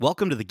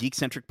Welcome to the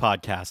Geek-Centric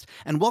Podcast,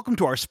 and welcome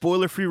to our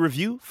spoiler-free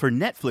review for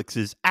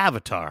Netflix's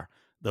Avatar: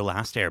 The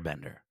Last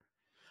Airbender.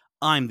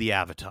 I'm the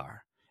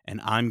Avatar,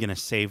 and I'm going to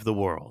save the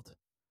world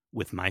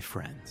with my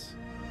friends.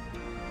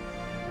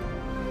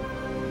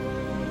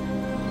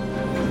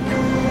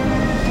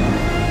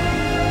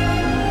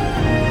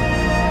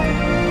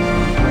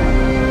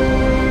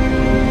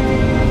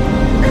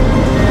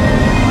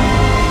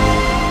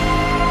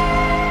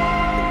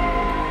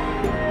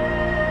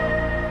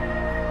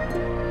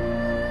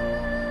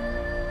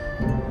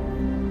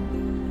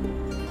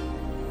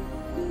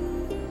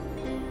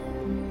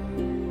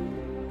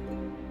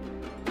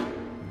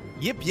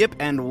 Yip,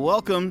 and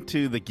welcome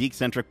to the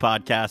Geek-Centric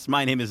Podcast.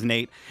 My name is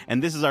Nate,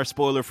 and this is our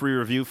spoiler-free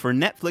review for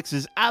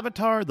Netflix's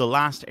Avatar: The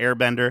Last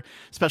Airbender.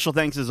 Special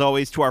thanks, as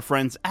always, to our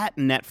friends at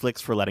Netflix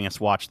for letting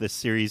us watch this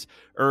series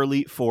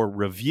early for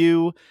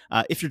review.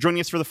 If you're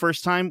joining us for the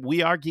first time,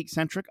 we are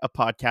Geek-Centric, a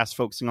podcast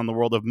focusing on the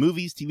world of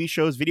movies, TV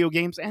shows, video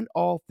games, and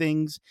all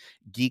things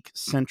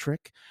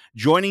geek-centric.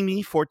 Joining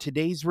me for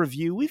today's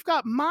review, we've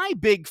got my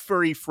big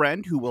furry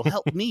friend who will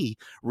help me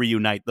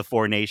reunite the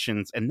four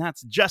nations, and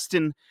that's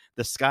Justin,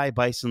 the Sky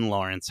Bison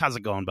Lawrence. How's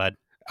it going, bud?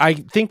 I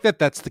think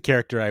that's the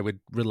character I would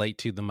relate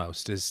to the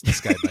most is the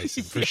Sky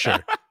Bison for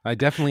sure. I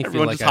definitely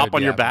Everyone feel like just hop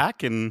on your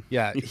back and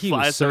he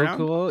was so around.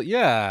 Cool.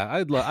 Yeah,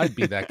 I'd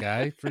be that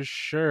guy for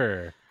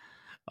sure.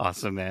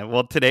 Awesome, man.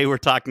 Well, today we're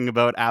talking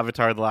about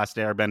Avatar: The Last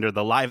Airbender,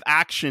 the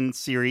live-action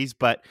series,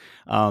 but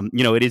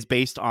it is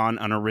based on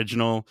an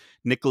original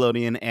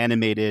Nickelodeon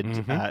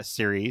animated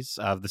series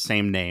of the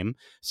same name.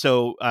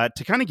 So,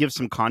 to kind of give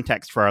some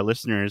context for our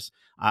listeners,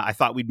 I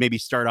thought we'd maybe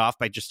start off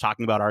by just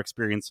talking about our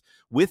experience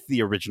with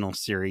the original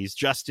series.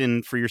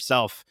 Justin, for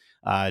yourself,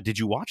 did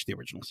you watch the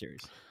original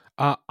series?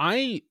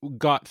 I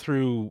got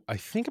through, I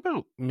think,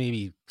 about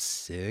maybe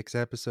 6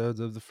 episodes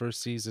of the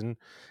first season,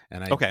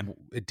 and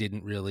it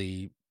didn't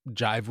really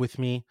jive with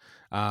me.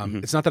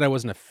 It's not that I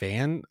wasn't a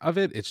fan of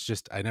it; it's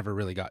just I never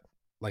really got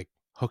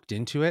hooked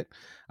into it.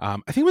 I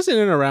think it was in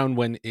and around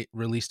when it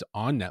released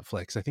on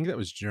Netflix. I think that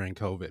was during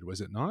COVID, was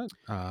it not?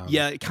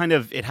 Yeah,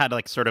 it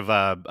had sort of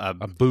a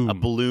boom, a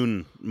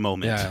balloon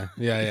moment.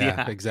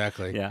 Yeah,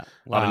 exactly. Yeah,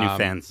 a lot of new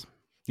fans.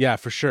 Yeah,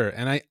 for sure.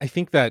 And I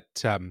think that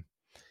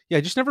I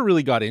just never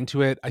really got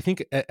into it. I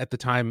think at the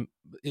time,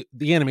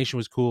 the animation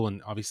was cool,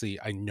 and obviously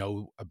I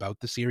know about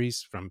the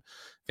series from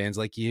fans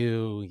like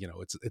you. You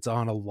know, it's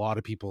on a lot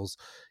of people's,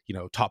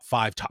 top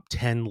 5, top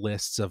 10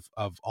 lists of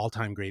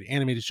all-time great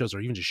animated shows, or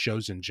even just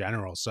shows in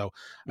general. So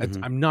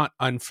I'm not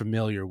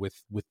unfamiliar with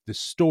the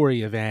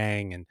story of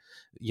Aang and,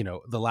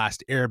 The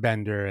Last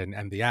Airbender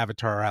and the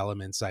Avatar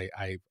elements.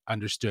 I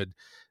understood.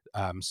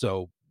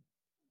 So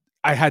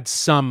I had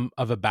some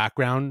of a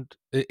background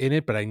in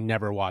it, but I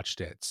never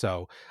watched it.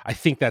 So I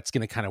think that's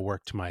going to kind of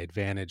work to my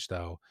advantage,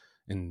 though,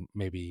 in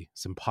maybe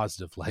some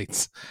positive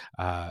lights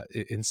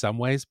in some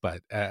ways.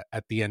 But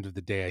at the end of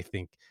the day, I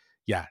think,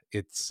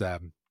 it's, I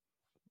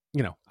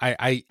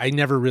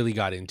never really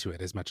got into it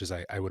as much as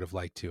I would have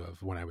liked to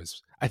have when I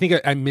was, I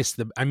think I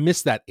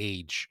missed that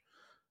age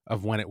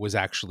of when it was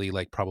actually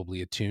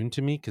probably attuned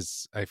to me,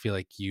 because I feel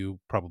like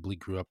you probably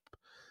grew up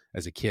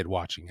as a kid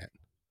watching it.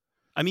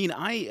 I mean,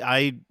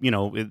 I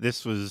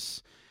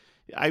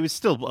was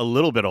still a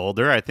little bit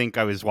older. I think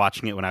I was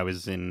watching it when I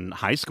was in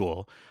high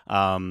school.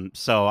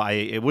 So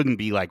it wouldn't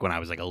be like when I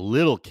was a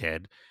little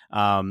kid.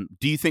 Do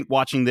you think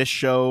watching this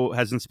show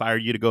has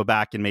inspired you to go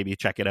back and maybe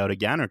check it out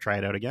again or try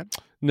it out again?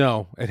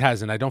 No, it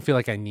hasn't. I don't feel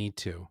like I need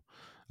to.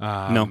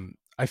 No.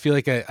 I feel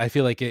like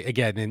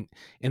again,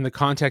 in the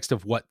context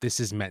of what this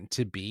is meant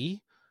to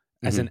be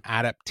as an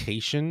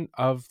adaptation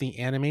of the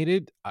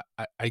animated,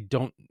 I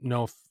don't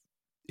know if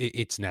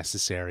it's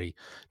necessary.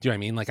 Do you know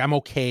what I mean? I'm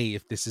okay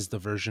if this is the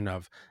version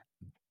of,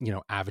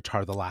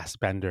 Avatar: The Last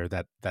Bender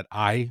that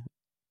I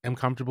am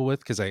comfortable with,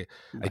 because I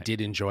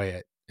did enjoy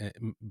it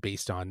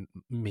based on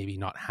maybe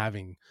not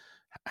having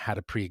had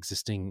a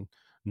pre-existing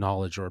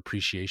knowledge or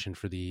appreciation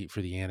for the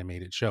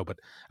animated show. But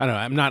I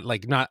don't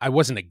know, I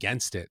wasn't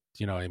against it.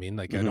 You know what I mean?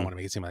 I don't want to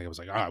make it seem like I was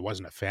I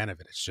wasn't a fan of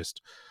it. It's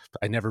just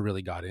I never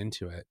really got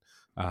into it.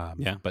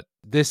 But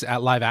this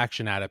live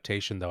action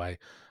adaptation, though, I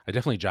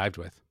definitely jived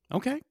with.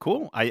 Okay,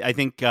 cool. I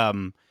think I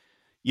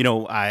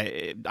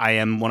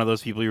am one of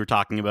those people you were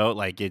talking about.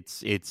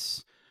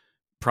 It's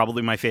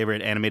probably my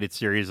favorite animated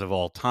series of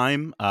all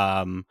time.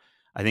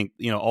 I think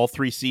all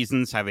 3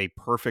 seasons have a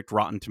perfect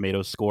Rotten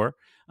Tomatoes score,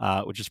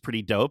 which is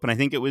pretty dope. And I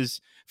think it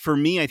was, for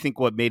me, I think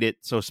what made it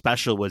so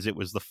special was it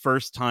was the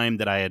first time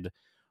that I had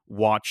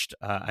watched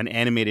an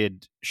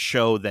animated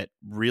show that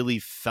really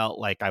felt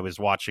like I was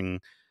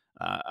watching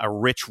a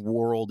rich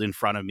world in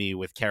front of me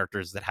with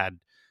characters that had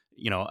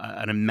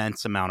an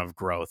immense amount of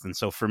growth. And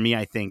so for me,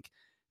 I think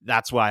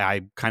that's why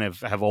I kind of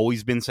have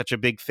always been such a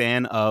big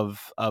fan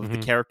of the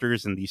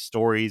characters and these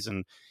stories,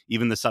 and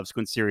even the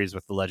subsequent series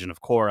with The Legend of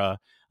Korra.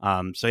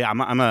 So yeah,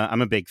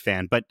 I'm a big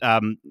fan. But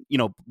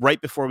right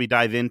before we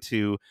dive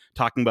into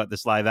talking about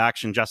this live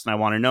action, Justin, I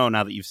want to know,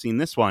 now that you've seen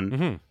this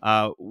one,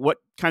 what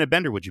kind of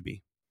bender would you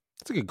be?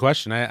 That's a good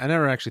question. I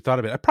never actually thought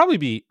of it. I'd probably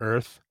be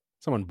Earth,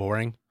 someone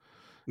boring.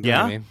 You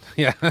know what I Yeah, mean?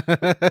 Yeah.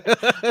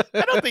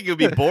 I don't think it would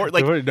be boring.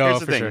 Like, No, here's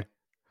the for thing. sure.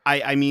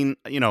 I mean,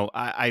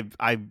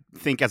 I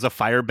think as a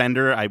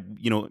firebender,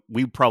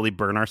 we'd probably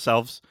burn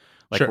ourselves.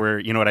 Like, Sure. we're,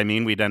 you know what I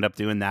mean? We'd end up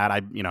doing that.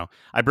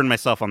 I burn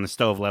myself on the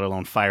stove, let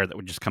alone fire that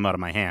would just come out of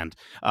my hand.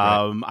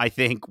 Right. I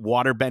think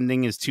water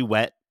bending is too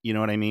wet. You know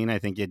what I mean? I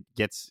think you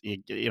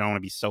don't want to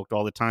be soaked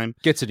all the time.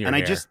 Gets in your And I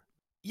hair. just,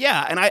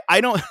 yeah, and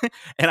I don't,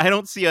 and I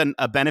don't see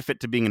a benefit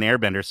to being an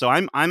airbender. So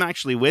I'm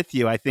actually with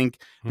you. I think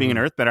being an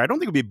Mhm. earthbender, I don't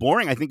think it would be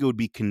boring. I think it would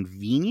be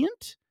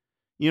convenient.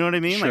 You know what I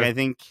mean? Like, Sure. I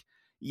think,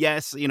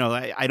 yes,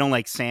 I don't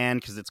like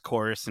sand because it's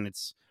coarse and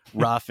it's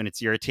rough and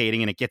it's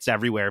irritating and it gets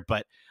everywhere.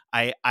 But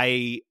I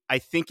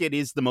think it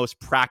is the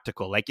most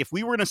practical. Like, if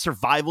we were in a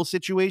survival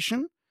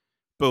situation,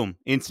 boom,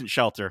 instant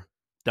shelter,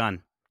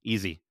 done,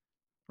 easy,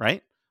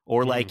 right?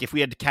 Or like Mhm. if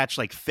we had to catch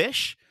like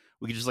fish,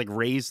 we could just like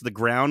raise the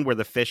ground where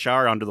the fish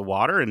are under the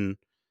water and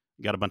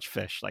you got a bunch of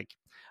fish. Like,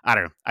 I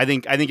don't know. I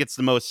think it's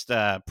the most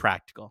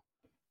practical,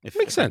 Makes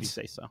if I do sense.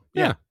 say so.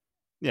 Yeah,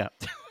 Yeah.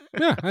 yeah.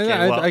 Yeah.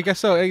 Okay, well, I guess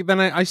so. Then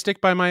I stick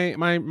by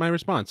my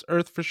response.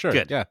 Earth for sure.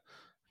 good. Yeah.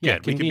 Yeah.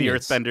 Good. We could be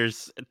Convenience.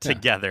 earthbenders Yeah.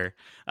 together,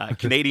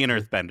 Canadian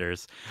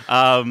earthbenders.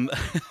 Um,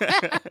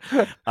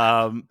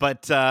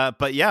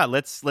 but yeah,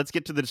 let's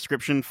get to the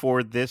description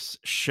for this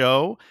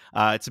show.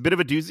 It's a bit of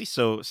a doozy,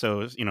 so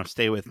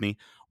stay with me.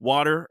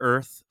 Water,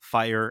 earth,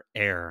 fire,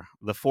 air.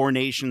 The four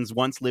nations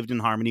once lived in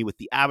harmony with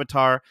the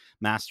Avatar,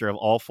 master of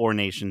all four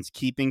nations,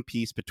 keeping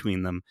peace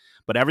between them.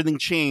 But everything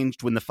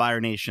changed when the Fire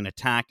Nation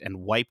attacked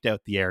and wiped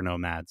out the air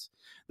nomads.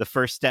 The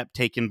first step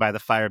taken by the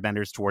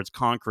firebenders towards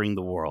conquering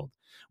the world.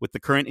 With the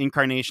current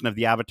incarnation of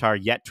the Avatar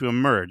yet to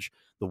emerge,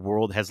 the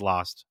world has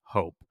lost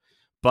hope.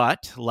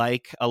 But,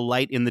 like a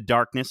light in the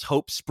darkness,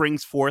 hope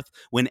springs forth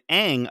when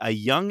Aang, a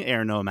young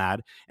air nomad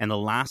and the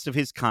last of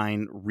his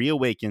kind,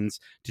 reawakens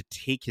to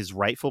take his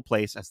rightful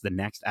place as the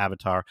next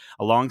Avatar,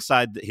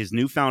 alongside his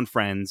newfound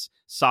friends,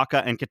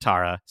 Sokka and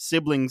Katara,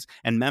 siblings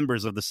and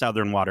members of the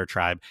Southern Water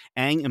Tribe.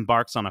 Aang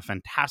embarks on a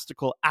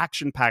fantastical,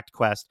 action-packed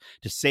quest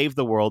to save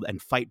the world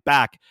and fight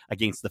back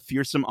against the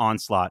fearsome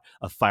onslaught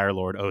of Fire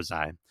Lord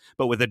Ozai.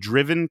 But with a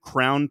driven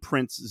Crown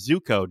Prince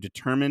Zuko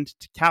determined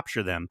to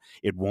capture them,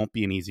 it won't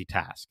be an easy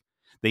task.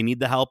 They need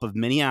the help of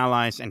many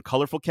allies and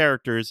colorful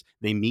characters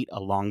they meet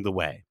along the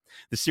way.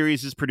 The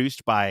series is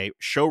produced by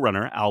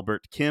showrunner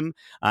Albert Kim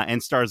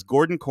and stars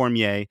Gordon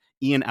Cormier,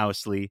 Ian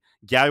Ousley,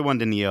 Gary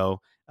Wandanio,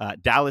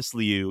 Dallas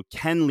Liu,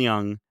 Ken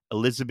Leung,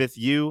 Elizabeth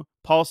Yu,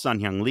 Paul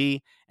Sun-Hyung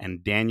Lee,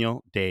 and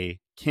Daniel Day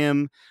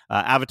Kim.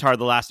 Avatar: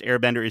 The Last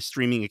Airbender is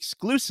streaming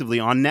exclusively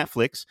on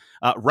Netflix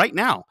right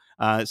now.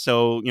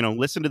 So,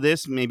 listen to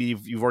this. Maybe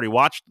you've already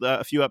watched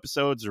a few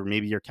episodes, or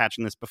maybe you're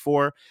catching this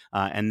before,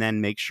 and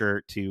then make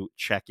sure to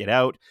check it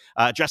out.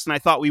 Justin, I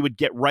thought we would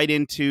get right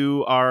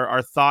into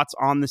our thoughts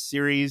on the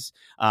series,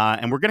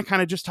 and we're going to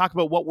kind of just talk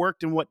about what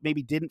worked and what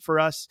maybe didn't for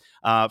us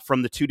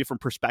from the two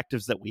different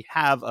perspectives that we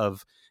have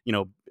of,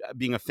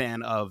 being a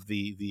fan of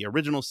the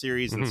original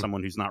series and Mhm.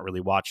 someone who's not really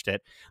watched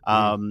it.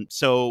 Mhm.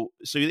 So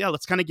yeah,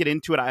 let's kind of get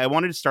into it. I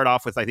wanted to start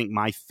off with, I think,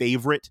 my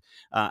favorite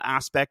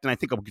aspect, and I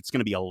think it's going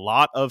to be a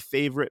lot of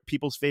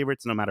people's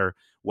favorites, no matter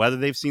whether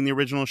they've seen the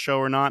original show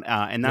or not.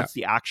 And Yeah. that's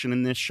the action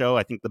in this show.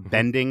 I think the Mhm.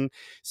 bending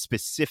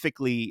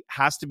specifically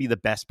has to be the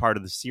best part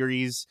of the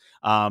series.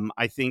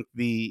 I think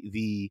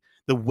the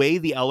way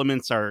the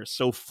elements are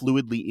so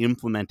fluidly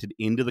implemented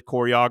into the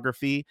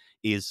choreography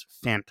is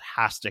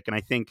fantastic, and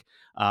I think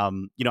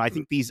I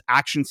think these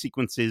action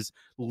sequences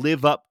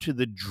live up to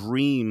the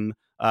dream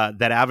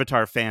that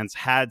Avatar fans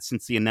had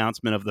since the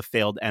announcement of the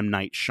failed M.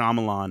 Night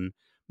Shyamalan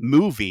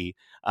movie.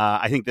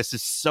 I think this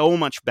is so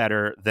much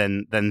better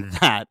than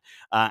that,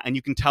 and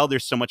you can tell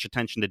there's so much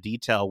attention to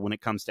detail when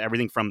it comes to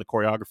everything from the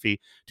choreography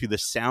to the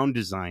sound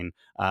design,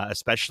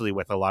 especially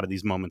with a lot of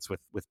these moments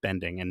with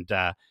bending. And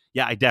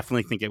yeah, I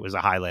definitely think it was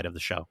a highlight of the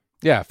show.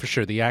 Yeah, for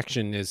sure. The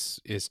action is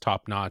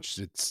top notch.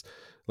 It's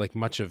like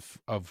much of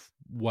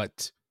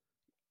what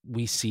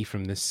we see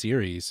from this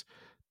series.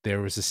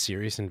 There was a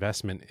serious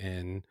investment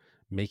in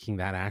making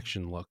that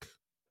action look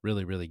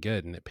really, really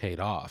good, and it paid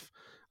off.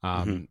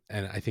 Hmm.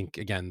 And I think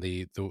again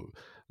the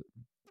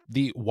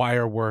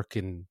wire work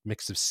and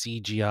mix of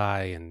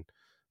CGI and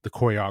the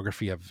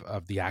choreography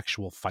of the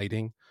actual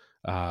fighting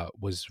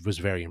was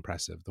very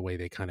impressive. The way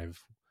they kind of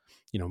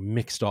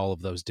mixed all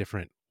of those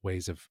different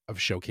ways of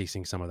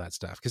showcasing some of that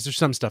stuff, because there's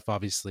some stuff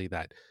obviously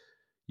that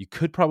you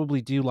could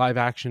probably do live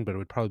action, but it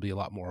would probably be a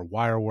lot more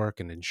wire work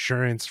and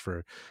insurance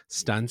for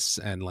stunts.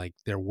 And like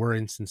there were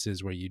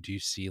instances where you do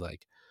see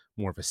like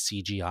more of a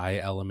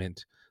CGI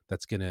element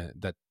that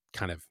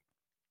kind of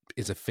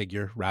is a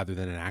figure rather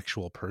than an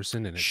actual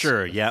person, and it's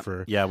Sure. Yeah.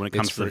 for Yeah. When it it's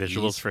comes to for the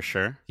visuals, ease. for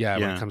sure. Yeah,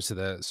 when it Yeah. comes to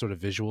the sort of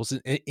visuals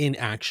in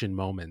action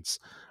moments.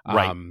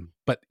 Right.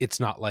 But it's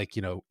not like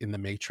in the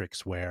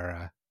Matrix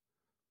where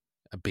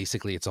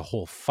basically it's a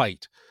whole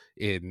fight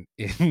in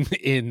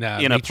In a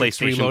Matrix PlayStation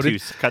 2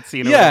 Reloaded.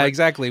 cutscene or Yeah, whatever.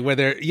 exactly.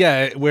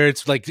 Where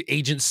it's like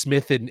Agent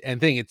Smith and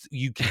thing. It's,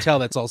 you can tell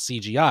that's all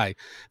CGI.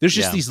 There's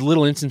just Yeah. these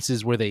little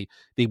instances where they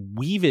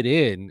weave it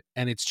in,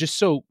 and it's just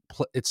so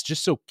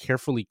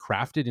carefully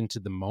crafted into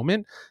the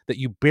moment that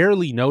you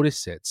barely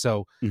notice it.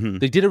 So Hmm.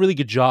 they did a really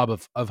good job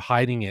of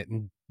hiding it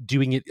and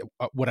doing it,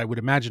 what I would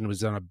imagine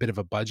was on a bit of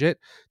a budget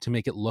to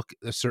make it look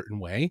a certain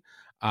way.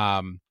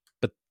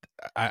 But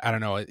I don't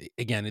know.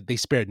 Again, they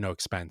spared no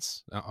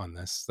expense on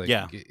this. Like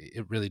Yeah.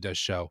 it really does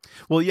show.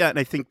 Well, yeah, and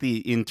I think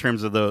in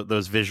terms of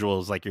those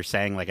visuals, like you're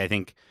saying, like I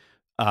think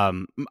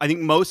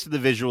most of the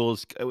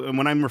visuals, and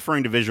when I'm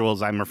referring to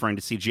visuals, I'm referring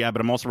to CGI,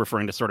 but I'm also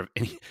referring to sort of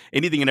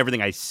anything and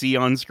everything I see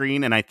on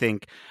screen. And I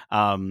think,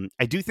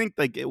 I do think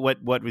like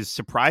what was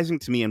surprising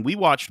to me, and we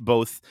watched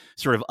both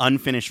sort of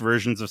unfinished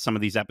versions of some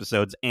of these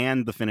episodes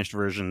and the finished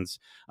versions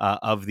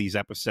of these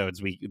episodes.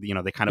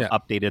 They kind of Yeah.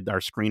 updated our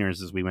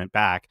screeners as we went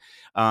back.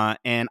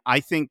 And I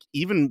think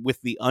even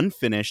with the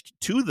unfinished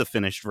to the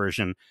finished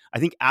version, I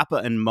think Appa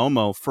and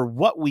Momo, for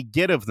what we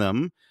get of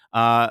them,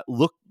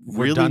 look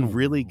We're really, done.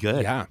 really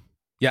good. Yeah.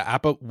 Yeah,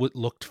 Appa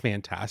looked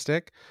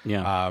fantastic.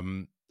 Yeah.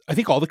 I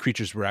think all the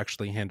creatures were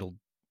actually handled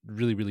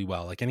really, really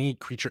well. Like any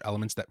creature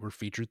elements that were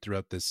featured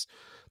throughout the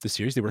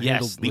series, they were Yes,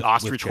 handled the with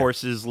ostrich care.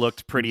 horses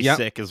looked pretty Yep.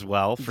 sick as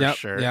well, for Yep.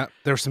 sure. Yeah.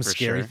 There were some For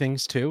scary sure.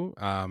 things too,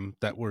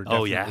 that were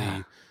Oh yeah.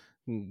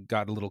 definitely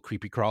got a little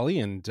creepy crawly.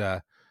 And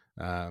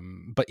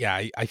but yeah,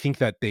 I think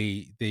that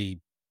they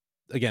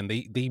again,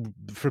 they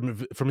from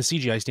a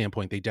CGI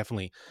standpoint, they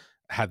definitely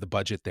had the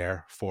budget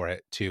there for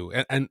it too.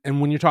 And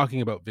when you're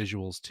talking about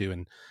visuals too,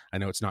 and I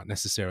know it's not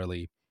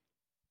necessarily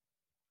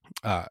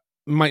uh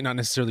might not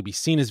necessarily be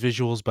seen as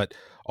visuals, but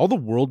all the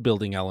world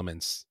building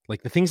elements,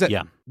 like the things that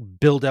Yeah.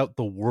 build out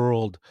the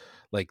world,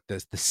 like the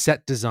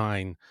set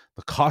design,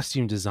 the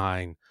costume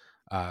design,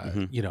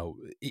 Hmm.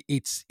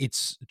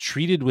 it's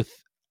treated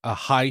with a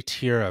high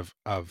tier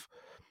of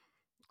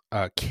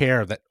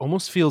care that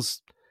almost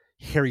feels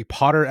Harry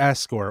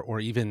Potter-esque, or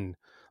even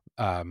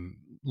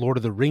Lord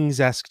of the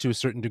Rings-esque to a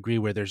certain degree,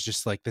 where there's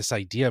just like this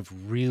idea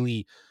of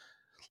really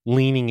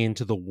leaning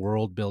into the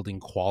world building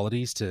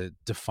qualities to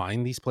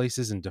define these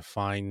places and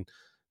define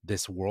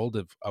this world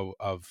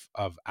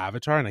of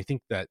Avatar. And I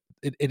think that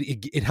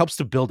it helps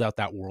to build out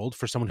that world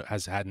for someone who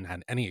hadn't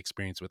had any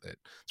experience with it.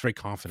 It's very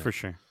For confident.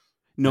 sure.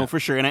 No, Yeah. for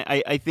sure. And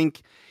I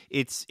think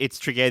it's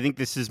tricky. I think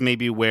this is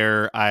maybe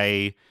where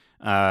I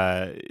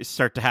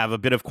start to have a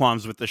bit of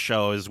qualms with the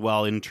show as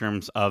well, in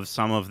terms of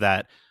some of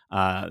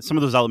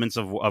those elements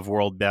of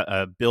world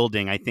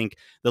building. I think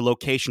the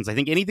locations. I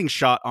think anything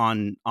shot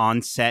on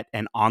set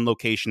and on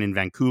location in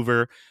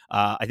Vancouver.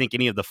 I think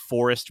any of the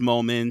forest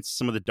moments,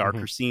 some of the Hmm.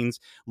 darker scenes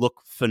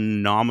look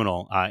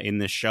phenomenal in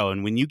this show.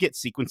 And when you get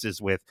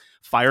sequences with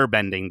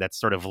firebending that's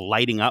sort of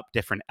lighting up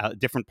different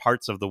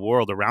parts of the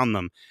world around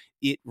them,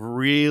 it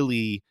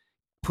really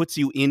puts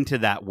you into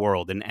that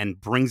world and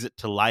brings it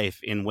to life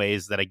in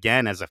ways that,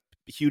 again, as a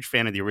huge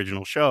fan of the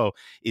original show,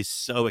 is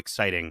so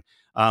exciting.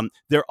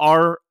 There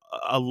are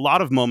a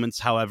lot of moments,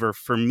 however,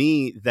 for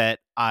me, that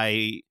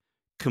I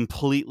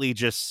completely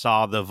just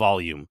saw the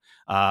volume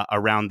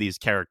around these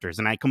characters.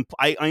 And I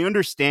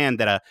understand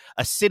that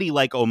a city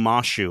like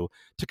Omashu,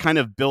 to kind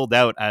of build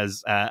out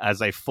as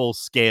a full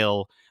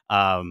scale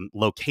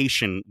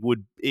location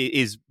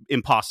is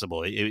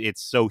impossible.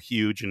 It's so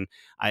huge, and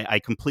I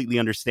completely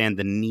understand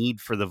the need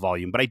for the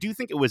volume. But I do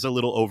think it was a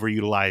little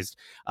overutilized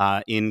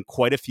in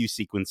quite a few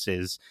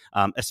sequences,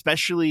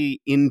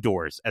 especially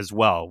indoors as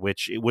well,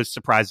 which it was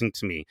surprising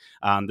to me.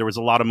 There was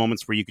a lot of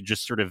moments where you could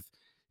just sort of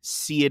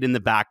see it in the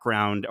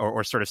background,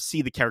 or sort of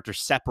see the character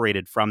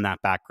separated from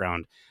that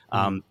background.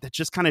 That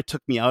just kind of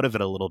took me out of it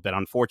a little bit,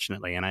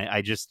 unfortunately. And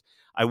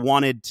I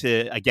wanted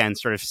to, again,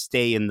 sort of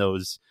stay in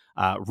those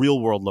real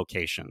world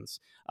locations.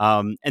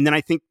 And then I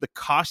think the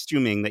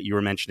costuming that you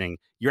were mentioning,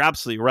 you're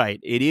absolutely right.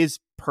 It is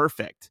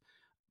perfect,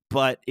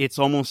 but it's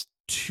almost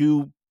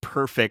too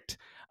perfect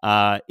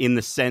in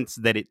the sense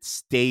that it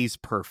stays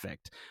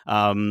perfect.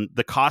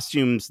 The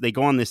costumes, they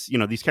go on this,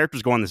 these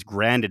characters go on this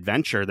grand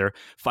adventure. They're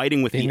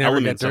fighting with They the never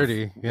get elements of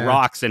dirty. Yeah.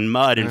 rocks and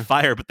mud and Yeah.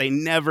 fire, but they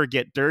never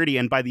get dirty.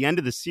 And by the end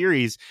of the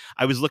series,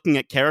 I was looking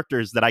at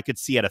characters that I could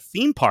see at a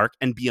theme park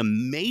and be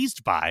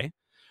amazed by.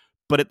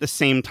 But at the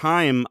same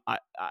time,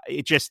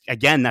 it just,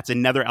 again, that's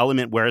another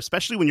element where,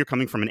 especially when you're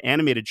coming from an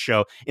animated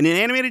show, in an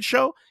animated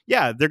show,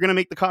 yeah, they're going to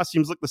make the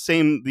costumes look the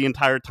same the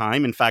entire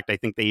time. In fact, I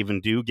think they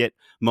even do get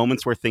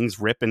moments where things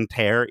rip and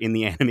tear in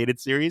the animated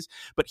series.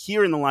 But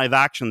here in the live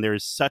action, there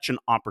is such an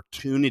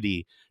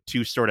opportunity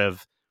to sort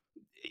of,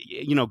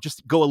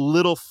 just go a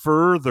little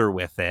further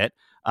with it.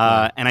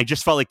 Yeah. And I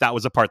just felt like that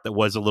was a part that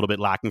was a little bit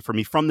lacking for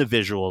me from the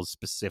visuals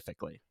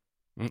specifically.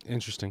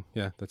 Interesting.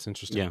 Yeah, that's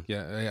interesting.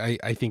 Yeah. Yeah,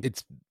 I think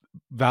it's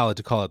valid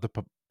to call it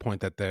the point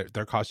that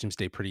their costumes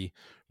stay pretty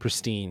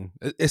pristine,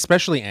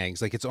 especially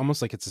Aang's. Like it's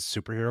almost like it's a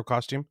superhero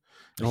costume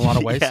in a lot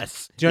of ways.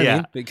 Yes. Do you know what I Yeah.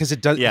 mean? Because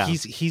it does. Yeah.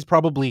 He's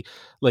probably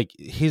like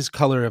his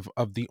color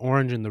of the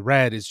orange and the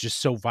red is just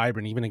so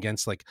vibrant, even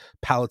against like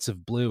palettes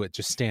of blue. It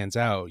just stands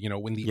out. You know,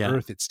 when the Yeah.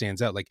 earth, it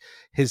stands out. Like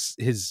his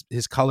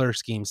color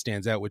scheme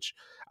stands out, which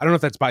I don't know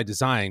if that's by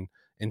design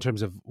in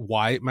terms of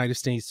why it might have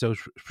stayed so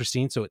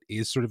pristine. So it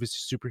is sort of a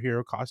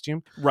superhero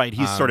costume. Right,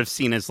 he's sort of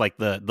seen as like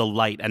the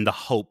light and the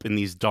hope in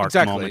these dark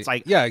moments.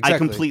 Exactly. Yeah, I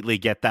exactly. completely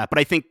get that, but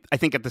I think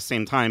at the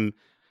same time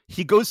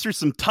he goes through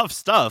some tough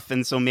stuff,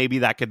 and so maybe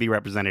that could be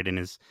represented in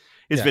his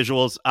Yeah.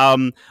 visuals.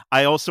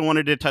 I also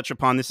wanted to touch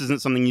upon, this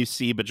isn't something you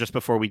see, but just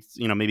before we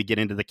maybe get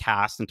into the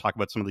cast and talk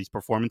about some of these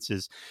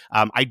performances,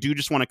 I do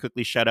just want to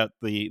quickly shout out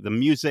the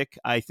music.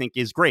 I think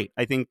is great.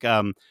 I think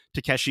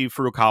Takeshi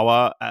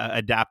Furukawa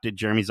adapted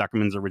Jeremy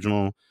Zuckerman's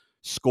original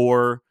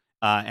score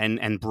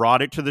and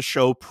brought it to the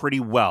show pretty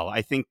well.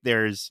 I think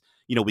there's,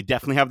 we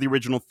definitely have the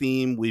original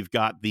theme. We've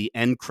got the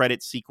end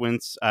credit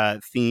sequence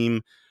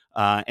theme,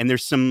 and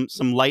there's some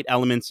light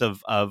elements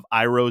of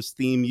Iroh's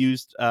theme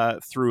used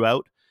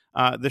throughout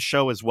the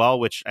show as well.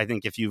 Which I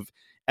think if you've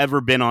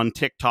ever been on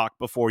TikTok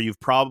before, you've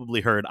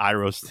probably heard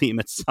Iroh's theme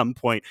at some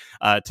point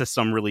to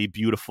some really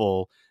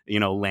beautiful,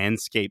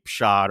 landscape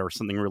shot or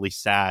something really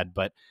sad.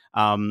 But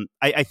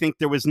I think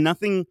there was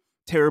nothing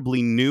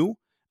terribly new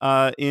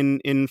in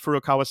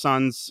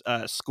Furukawa-san's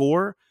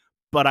score,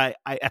 but I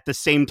at the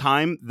same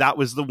time, that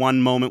was the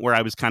one moment where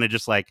I was kind of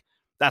just like,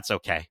 that's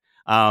okay.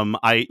 From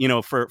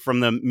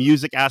the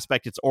music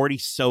aspect, it's already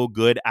so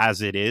good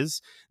as it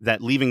is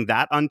that leaving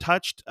that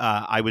untouched,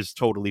 I was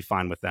totally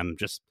fine with them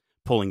just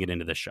pulling it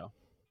into the show.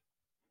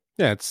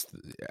 Yeah,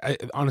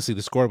 honestly,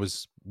 the score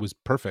was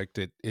perfect.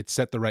 It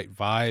set the right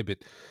vibe.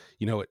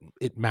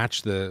 It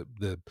matched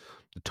the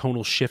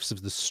tonal shifts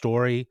of the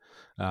story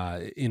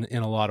in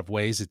a lot of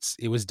ways.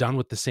 It was done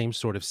with the same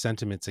sort of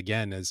sentiments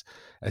again as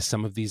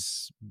some of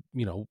these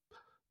you know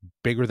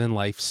bigger than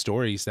life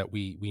stories that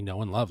we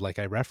know and love. Like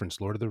I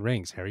referenced, Lord of the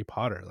Rings, Harry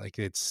Potter. Like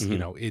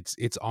Mm-hmm.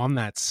 it's on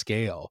that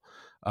scale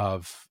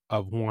of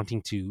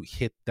wanting to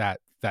hit that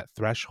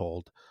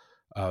threshold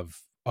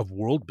of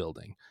world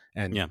building,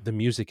 and Yeah. the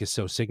music is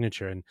so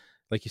signature. And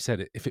like you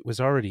said, if it was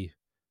already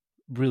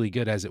really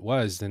good as it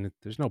was, then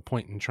there's no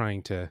point in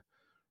trying to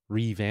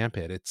revamp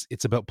it.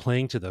 It's about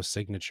playing to those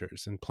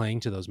signatures and playing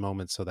to those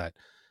moments, so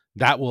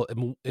that will,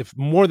 if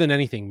more than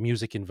anything,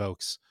 music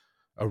invokes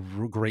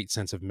great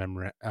sense of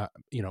memory,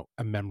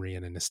 a memory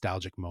and a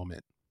nostalgic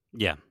moment.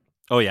 Yeah.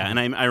 Oh yeah, Mhm.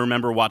 and I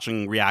remember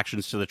watching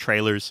reactions to the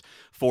trailers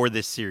for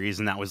this series,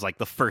 and that was like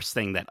the first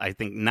thing that I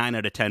think 9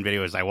 out of 10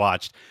 videos I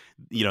watched,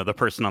 the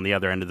person on the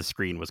other end of the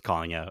screen was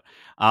calling out.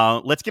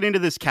 Let's get into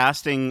this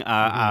casting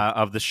Mhm.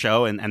 of the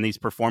show and these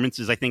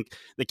performances. I think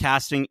the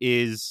casting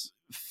is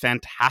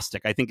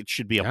fantastic. I think it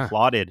should be Yeah.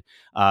 applauded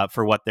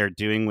for what they're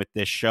doing with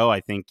this show. I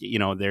think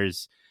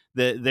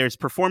there's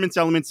performance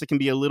elements that can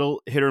be a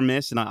little hit or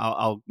miss, and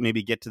I'll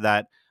maybe get to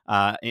that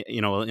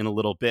in a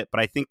little bit.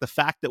 But I think the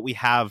fact that we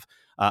have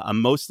a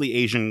mostly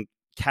Asian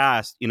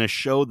cast in a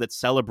show that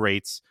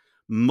celebrates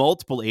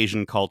multiple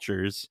Asian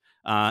cultures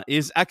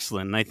is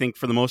excellent. And I think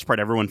for the most part,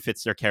 everyone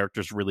fits their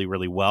characters really,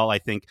 really well. I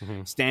think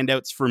Mhm.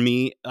 standouts for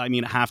me,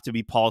 have to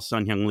be Paul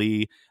Sun Hyung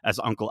Lee as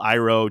Uncle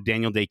Iroh,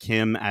 Daniel Day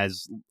Kim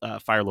as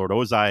Fire Lord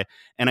Ozai,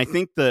 and I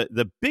think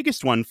the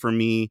biggest one for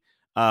me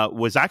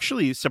was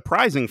actually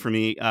surprising for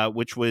me,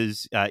 which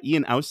was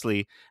Ian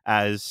Ousley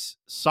as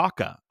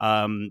Sokka.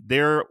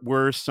 There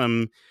were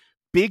some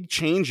big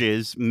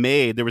changes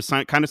made. There was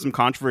kind of some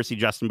controversy,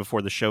 Justin,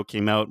 before the show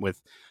came out,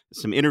 with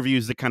some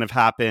interviews that kind of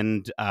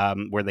happened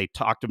where they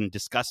talked and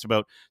discussed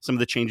about some of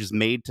the changes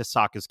made to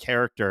Sokka's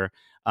character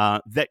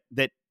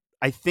that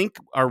I think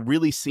are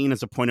really seen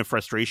as a point of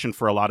frustration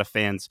for a lot of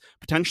fans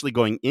potentially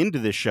going into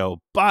this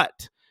show.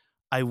 But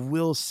I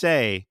will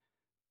say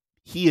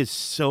he is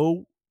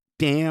so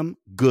damn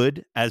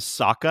good as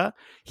Sokka.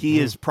 He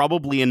Mhm. is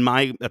probably, in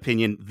my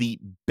opinion, the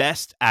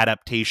best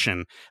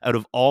adaptation out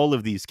of all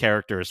of these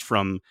characters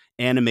from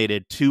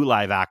animated to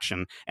live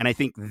action. And I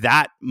think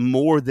that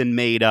more than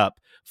made up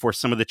for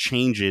some of the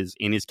changes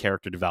in his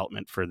character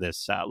development for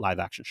this live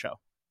action show.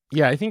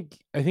 Yeah, I think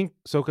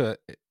Soka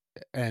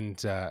and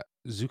Zuko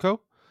Mhm.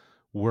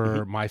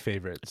 were my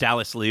favorites.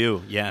 Dallas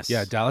Liu, Yeah,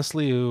 yes. Dallas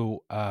Liu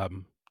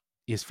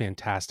is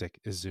fantastic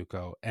as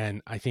Zuko,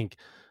 and I think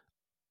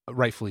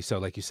rightfully so.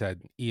 Like you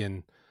said,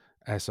 Ian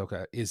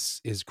Ahsoka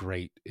is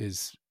great,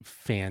 is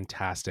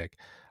fantastic.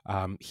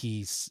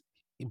 He's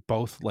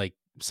both like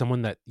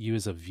someone that you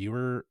as a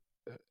viewer,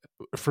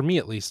 for me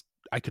at least,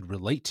 I could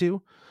relate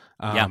to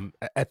Yeah,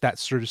 at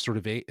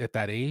that at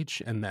that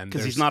age. And then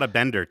because he's there's not a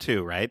bender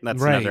too, right?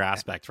 That's another right,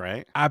 aspect,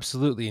 right?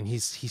 absolutely, and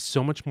he's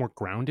so much more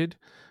grounded.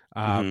 Hmm.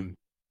 Um,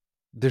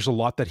 there's a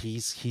lot that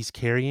he's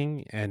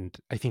carrying, and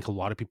I think a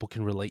lot of people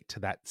can relate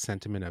to that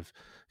sentiment of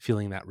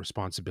feeling that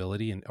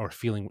responsibility and or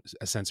feeling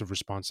a sense of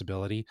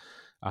responsibility,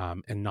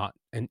 and not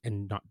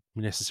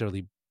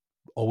necessarily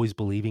always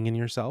believing in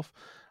yourself.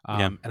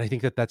 Yeah. And I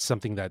think that that's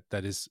something that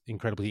is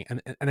incredibly,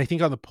 and I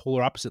think on the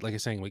polar opposite, like I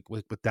was saying, like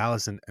with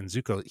Dallas and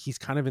Zuko, he's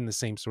kind of in the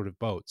same sort of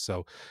boat.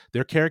 So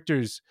their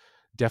characters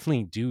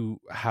definitely do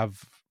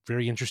have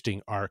very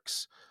interesting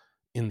arcs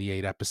in the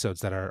 8 episodes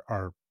that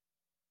are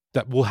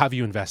that will have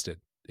you invested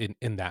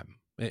in them,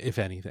 if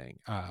anything,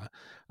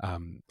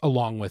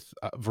 along with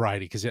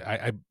variety. Because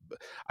I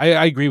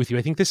agree with you.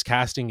 I think this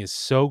casting is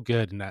so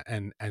good,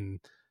 and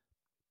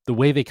the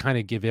way they kind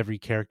of give every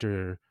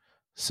character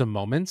some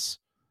moments,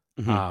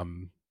 Hmm.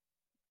 um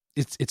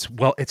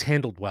it's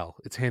handled well.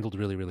 It's handled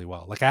really, really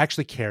well. Like, I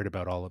actually cared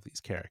about all of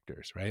these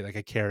characters, right? Like,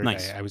 I cared.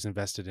 Nice. I was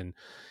invested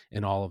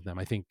in all of them.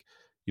 I think,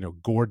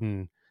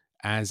 Gordon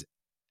as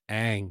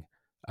Aang,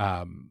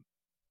 um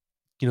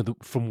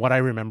from what I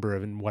remember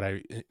of and what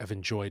I have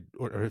enjoyed,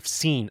 or have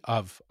seen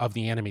of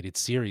the animated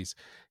series,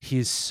 he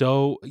is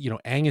so,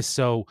 Aang is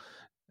so,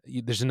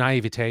 there's a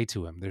naivete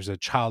to him. There's a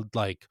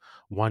childlike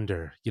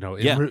wonder.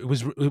 Yeah. It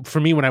was, for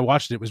me, when I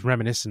watched it, it was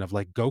reminiscent of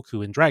like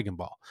Goku in Dragon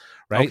Ball,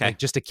 right? Okay. Like,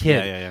 just a Yeah.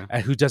 kid Yeah.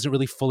 Yeah. who doesn't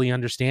really fully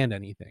understand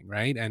anything,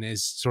 right? And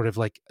is sort of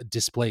like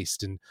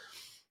displaced. And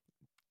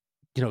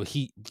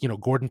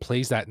Gordon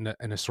plays that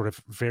in a sort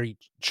of very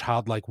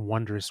childlike,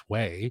 wondrous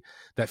way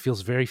that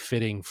feels very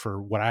fitting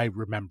for what I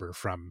remember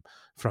from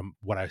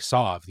what I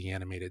saw of the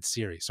animated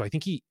series. So I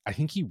think he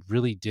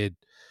really did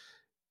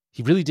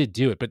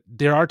do it. But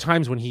there are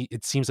times when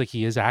it seems like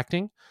he is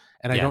acting,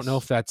 and I don't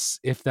know Yes.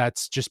 if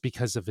that's just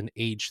because of an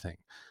age thing.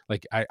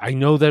 Like, I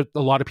know that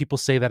a lot of people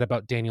say that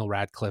about Daniel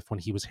Radcliffe when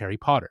he was Harry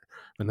Potter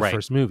in the Right.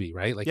 first movie,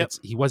 right? Like, Yep.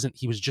 he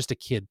was just a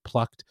kid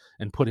plucked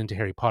and put into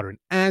Harry Potter, and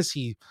as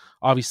he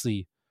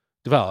obviously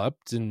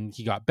developed and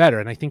he got better,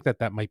 and I think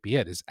that might be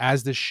it, is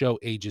as this show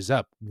ages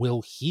up,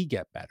 will he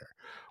get better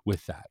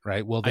with that,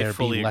 right? Will I there be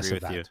fully less agree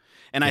of with you. that?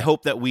 And I Yeah.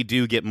 hope that we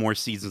do get more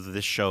seasons of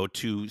this show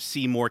to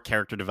see more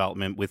character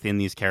development within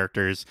these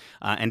characters,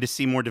 and to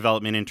see more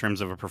development in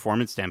terms of a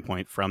performance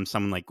standpoint from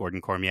someone like Gordon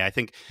Cormier. I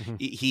think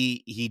Mhm.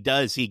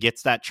 he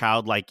gets that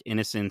childlike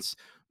innocence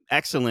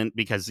excellent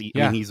because I mean,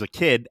 Yeah. he's a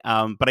kid.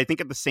 But I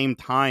think at the same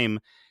time,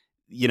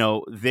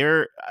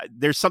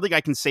 there's something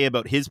I can say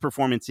about his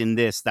performance in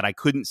this that I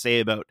couldn't say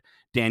about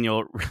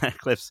Daniel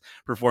Radcliffe's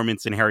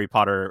performance in Harry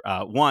Potter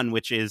 1,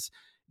 which is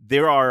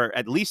there are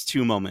at least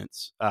two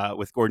moments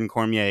with Gordon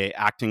Cormier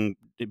acting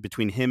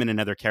between him and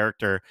another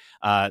character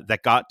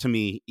that got to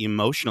me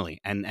emotionally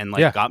and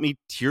like Yeah. got me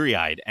teary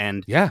eyed,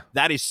 and Yeah.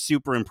 that is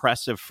super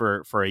impressive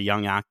for a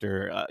young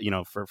actor,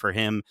 for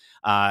him.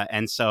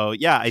 And so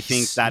yeah, I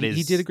think that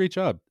He did a is great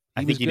job. I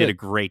He think was he did a good.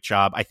 great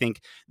job. I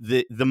think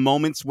the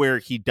moments where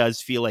he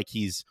does feel like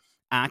he's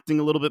acting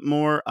a little bit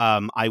more,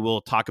 I will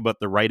talk about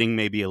the writing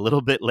maybe a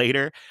little bit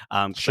later,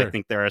 because I Sure.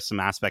 think there are some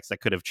aspects that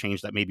could have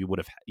changed that maybe would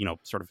have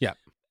sort of Yeah.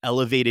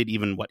 elevated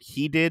even what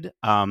he did.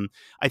 I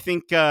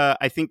think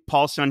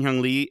Paul Sun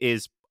Hyung Lee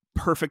is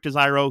perfect as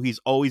Iroh. He's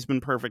always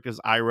been perfect as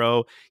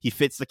Iroh. He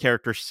fits the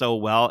character so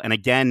well, and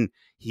again,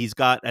 he's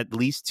got at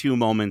least two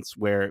moments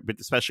where, but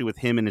especially with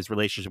him and his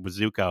relationship with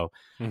Zuko,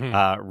 Hmm.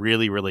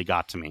 really, really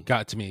got to me.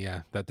 Got to me.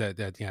 Yeah.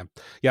 Yeah.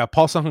 Yeah.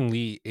 Paul Sung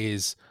Lee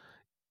is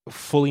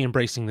fully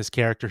embracing this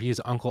character. He is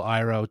Uncle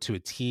Iroh to a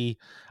T.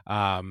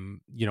 I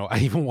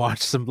even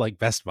watched some like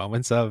best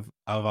moments of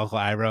Uncle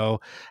Iroh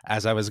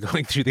as I was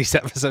going through these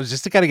episodes,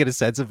 just to kind of get a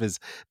sense of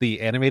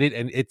the animated,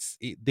 and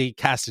they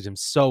casted him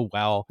so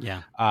well.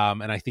 Yeah.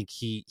 And I think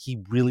he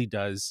really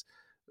does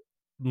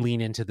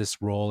lean into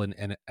this role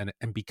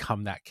and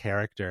become that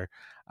character.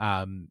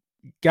 Um,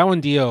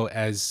 Gowan Dio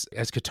as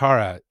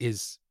Katara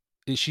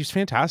she's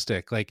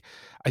fantastic. Like,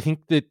 I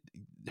think that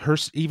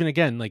even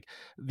again, like,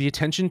 the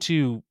attention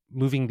to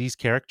moving these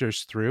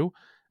characters through,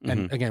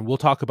 and Hmm. again, we'll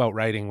talk about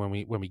writing when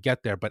we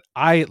get there, but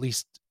I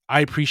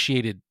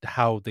appreciated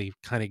how they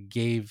kind of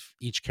gave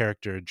each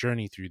character a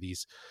journey through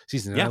these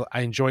seasons. Yeah. And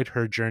I enjoyed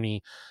her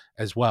journey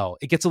as well.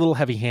 It gets a little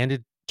heavy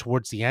handed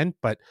towards the end,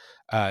 but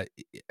uh,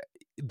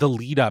 the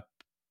lead up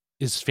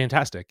is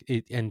fantastic.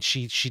 And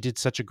she did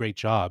such a great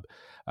job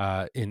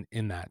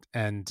in that.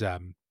 And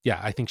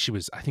yeah, she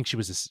was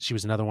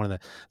another one of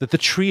the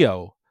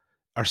trio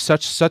are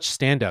such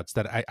standouts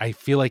that I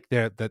feel like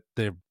they're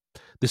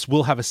this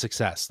will have a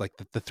success. Like,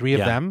 the three of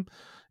Yeah. them,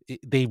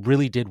 they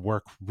really did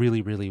work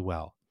really, really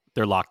well.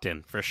 They're locked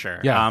in for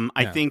sure. Yeah,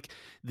 I yeah, think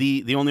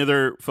the only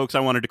other folks I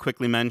wanted to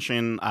quickly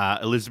mention,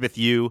 Elizabeth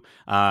Yu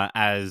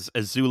as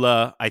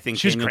Azula. I think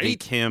she was Daniel Day great.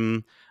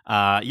 Kim.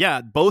 Yeah,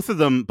 both of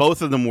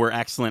them were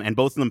excellent, and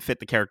both of them fit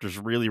the characters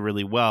really,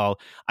 really well.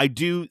 I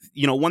do,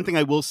 one thing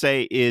I will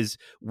say is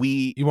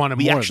You wanted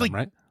we more of them, actually.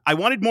 right? I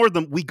wanted more of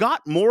them. We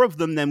got more of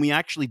them than we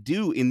actually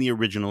do in the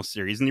original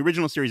series. In the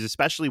original series,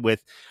 especially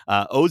with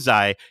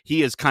Ozai,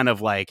 he is kind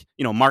of like,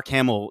 Mark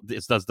Hamill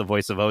does the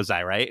voice of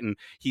Ozai, right? And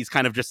he's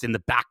kind of just in the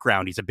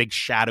background. He's a big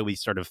shadowy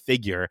sort of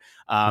figure.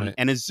 Right.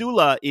 And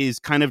Azula is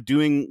kind of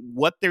doing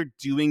what they're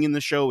doing in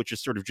the show, which is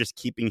sort of just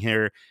keeping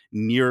her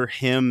near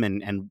him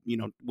and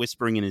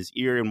whispering in his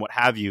ear and what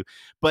have you.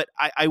 But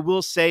I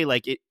will say,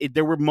 like,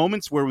 there were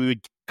moments where we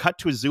would cut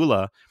to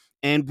Azula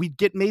and we'd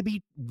get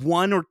maybe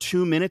 1 or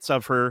 2 minutes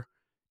of her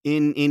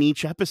in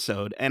each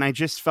episode, and I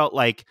just felt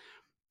like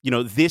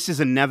this is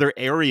another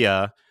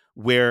area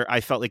where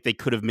I felt like they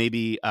could have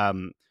maybe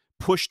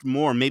pushed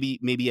more,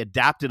 maybe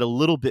adapted a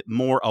little bit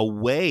more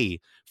away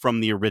from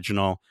the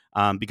original.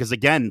 Because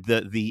again,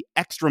 the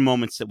extra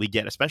moments that we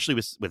get, especially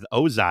with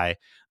Ozai,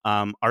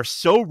 are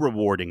so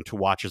rewarding to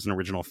watch as an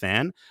original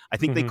fan. I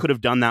think they Mhm. could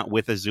have done that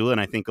with Azula,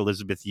 and I think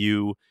Elizabeth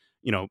Yu,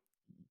 you know,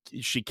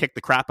 she kicked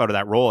the crap out of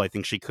that role. I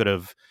think she could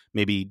have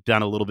maybe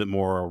done a little bit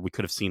more, or we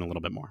could have seen a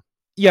little bit more.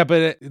 Yeah,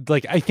 but,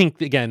 like, I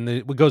think, again,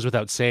 it goes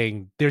without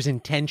saying, there's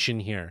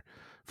intention here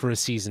for a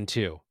season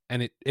 2,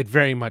 and it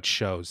very much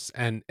shows,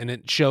 and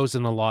it shows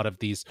in a lot of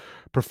these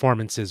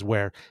performances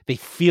where they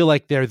feel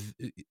like they're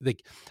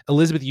like,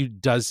 Elizabeth Yu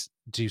does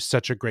do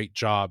such a great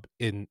job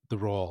in the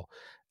role,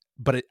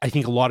 but I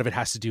think a lot of it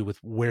has to do with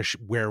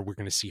where we're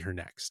gonna see her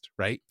next,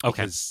 right?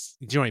 Okay, Because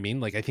do you know what I mean?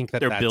 Like, I think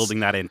they're that's building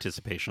that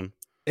anticipation.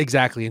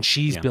 exactly, and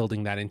she's Yeah.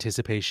 building that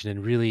anticipation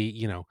and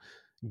really,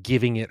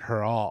 giving it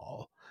her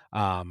all.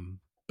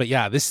 But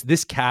yeah,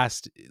 this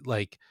cast,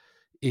 like,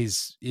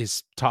 is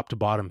top to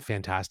bottom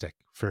fantastic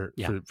for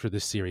Yeah.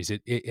 this series.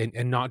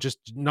 And not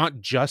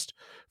just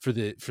for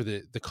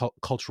the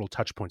cultural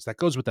touch points. That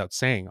goes without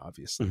saying,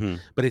 obviously. Hmm.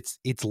 But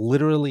it's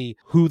literally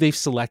who they've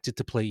selected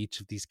to play each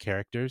of these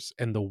characters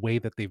and the way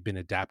that they've been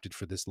adapted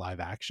for this live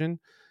action.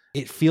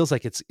 It feels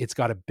like it's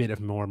got a bit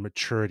of more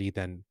maturity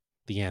than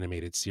the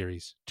animated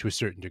series to a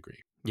certain degree.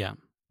 Yeah.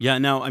 Yeah.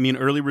 No, I mean,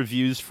 early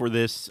reviews for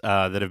this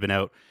that have been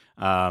out,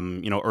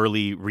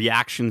 early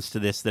reactions to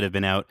this that have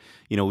been out,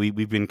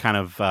 we've been kind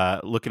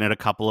of looking at a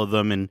couple of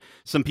them, and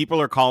some people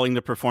are calling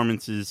the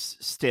performances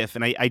stiff.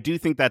 And I do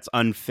think that's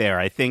unfair.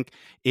 I think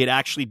it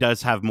actually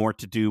does have more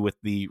to do with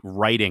the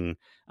writing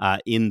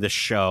in the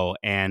show.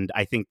 And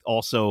I think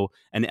also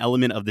an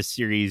element of the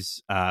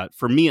series,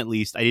 for me at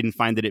least, I didn't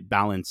find that it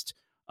balanced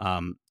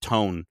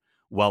tone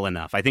well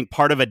enough. I think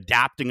part of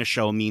adapting a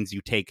show means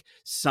you take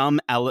some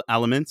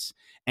elements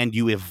and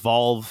you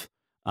evolve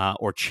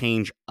or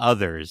change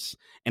others.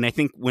 And I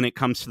think when it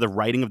comes to the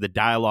writing of the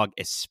dialogue,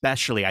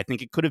 especially, I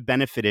think it could have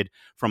benefited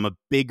from a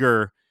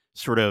bigger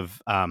sort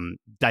of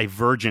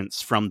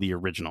divergence from the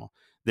original.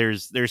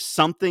 There's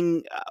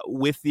something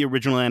with the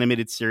original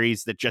animated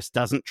series that just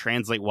doesn't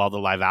translate well to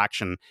live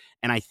action.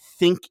 And I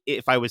think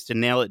if I was to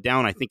nail it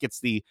down, I think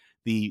it's the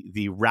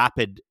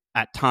rapid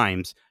at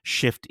times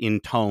shift in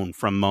tone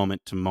from moment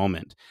to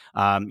moment.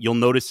 You'll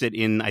notice it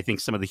in, I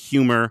think, some of the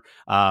humor,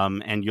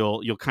 and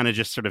you'll kind of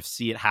just sort of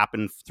see it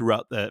happen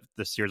throughout the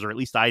series, or at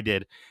least I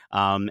did.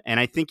 And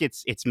I think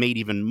it's made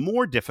even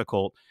more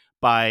difficult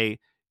by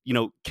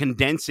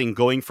condensing,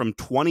 going from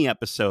 20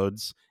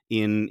 episodes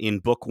in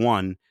book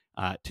one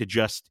to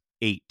just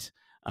 8.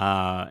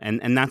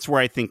 And that's where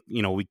I think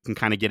we can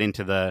kind of get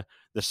into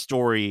the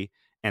story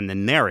and the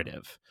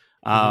narrative.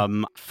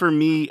 Mhm. For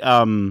me,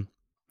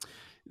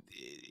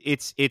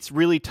 it's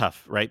really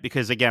tough, right?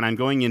 Because again, I'm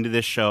going into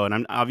this show, and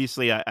I'm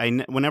obviously,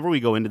 whenever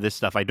we go into this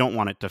stuff, I don't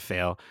want it to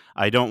fail.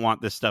 I don't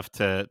want this stuff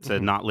to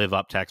Mhm. not live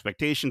up to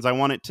expectations. I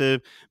want it to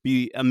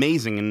be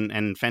amazing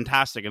and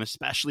fantastic, and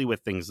especially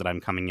with things that I'm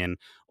coming in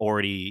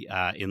already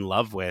in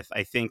love with.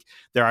 I think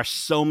there are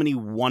so many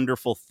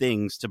wonderful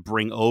things to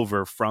bring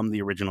over from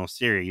the original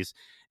series,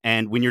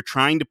 and when you're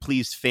trying to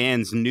please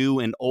fans, new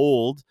and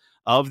old,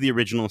 of the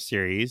original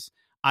series,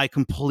 I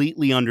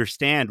completely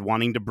understand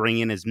wanting to bring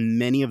in as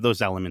many of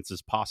those elements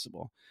as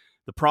possible.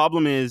 The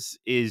problem is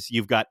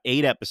you've got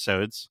 8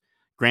 episodes.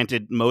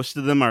 Granted, most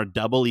of them are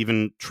double,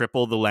 even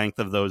triple the length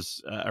of those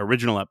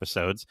original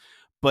episodes,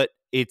 but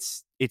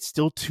it's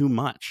still too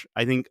much.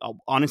 I think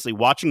honestly,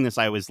 watching this,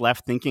 I was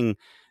left thinking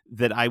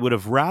that I would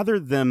have rather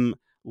them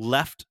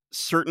left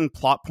certain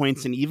plot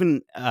points and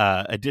even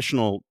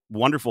additional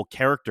wonderful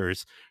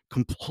characters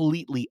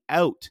completely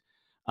out,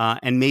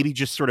 and maybe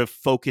just sort of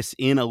focus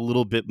in a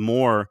little bit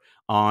more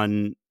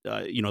on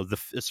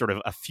sort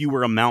of a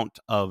fewer amount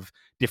of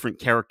different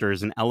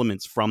characters and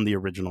elements from the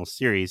original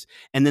series,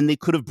 and then they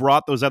could have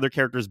brought those other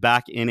characters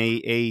back in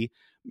a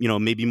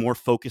maybe more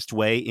focused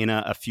way in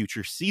a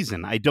future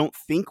season. I don't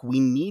think we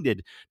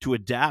needed to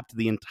adapt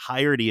the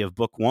entirety of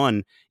book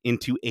one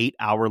into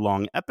 8-hour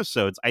long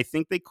episodes. I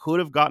think they could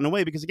have gotten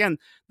away, because again,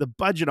 the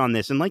budget on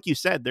this, and like you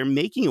said, they're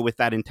making it with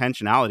that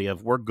intentionality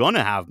of, we're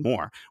gonna have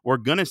more, we're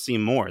gonna see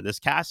more. This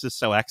cast is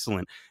so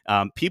excellent.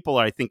 People,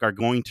 I think, are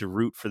going to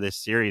root for this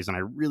series, and I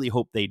really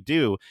hope they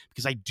do,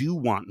 because I do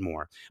want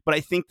more. But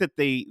I think that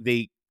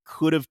they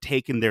could have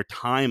taken their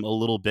time a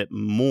little bit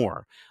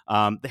more.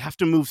 They have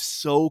to move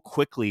so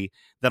quickly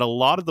that a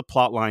lot of the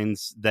plot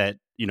lines that,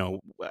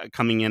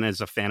 coming in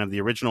as a fan of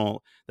the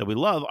original that we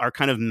love, are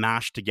kind of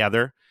mashed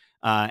together,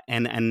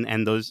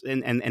 and those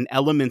and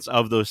elements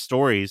of those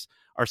stories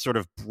are sort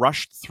of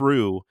brushed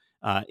through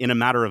in a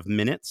matter of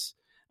minutes.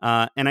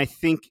 And I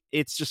think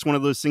it's just one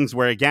of those things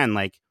where, again,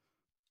 like,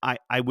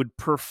 I would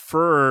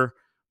prefer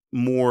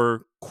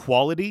more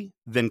quality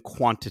than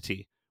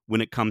quantity when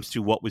it comes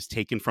to what was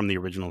taken from the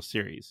original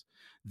series.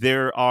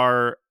 There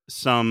are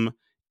some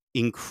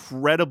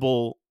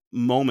incredible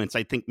moments,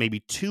 I think maybe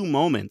 2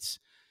 moments,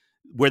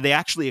 where they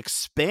actually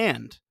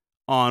expand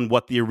on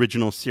what the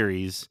original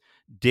series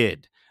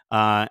did.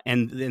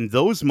 And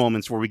those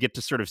moments where we get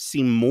to sort of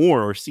see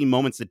more or see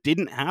moments that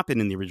didn't happen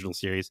in the original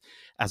series,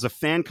 as a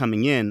fan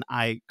coming in,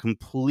 I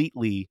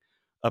completely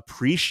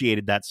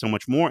appreciated that so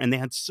much more. And they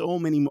had so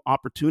many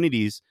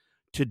opportunities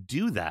to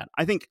do that.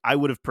 I think I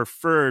would have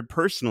preferred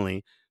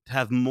personally to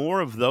have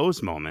more of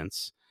those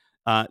moments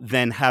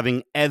than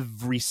having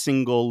every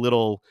single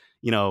little,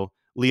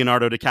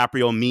 Leonardo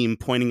DiCaprio meme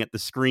pointing at the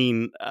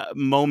screen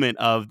moment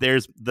of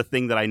there's the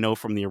thing that I know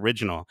from the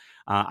original.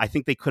 I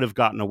think they could have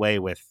gotten away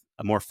with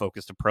a more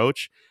focused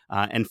approach.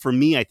 And for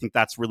me, I think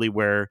that's really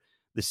where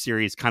the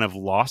series kind of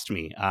lost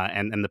me.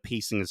 And the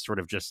pacing is sort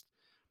of just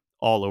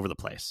all over the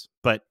place.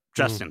 But Mhm.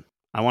 Justin,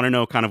 I want to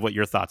know kind of what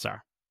your thoughts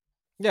are.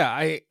 Yeah,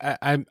 I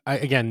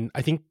again,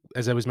 I think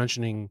as I was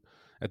mentioning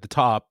at the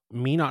top,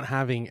 me not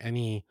having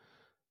any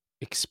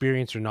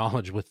experience or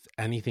knowledge with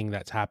anything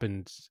that's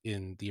happened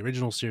in the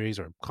original series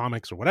or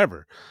comics or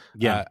whatever,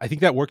 Yeah. I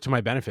think that worked to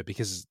my benefit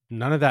because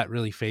none of that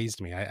really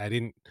phased me. I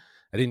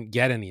didn't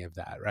get any of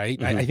that. Right.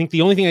 Hmm. I think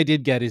the only thing I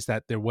did get is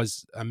that there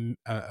was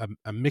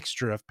a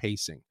mixture of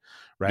pacing,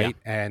 Yeah. right,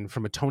 and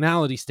from a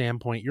tonality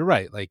standpoint, you're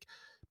right. Like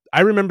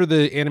I remember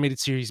the animated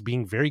series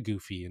being very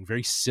goofy and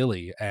very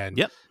silly, and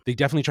Yep. they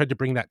definitely tried to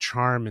bring that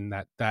charm and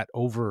that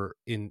over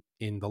in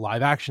the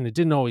live action. It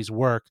didn't always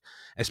work,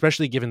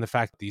 especially given the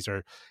fact that these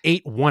are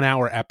 8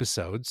 1-hour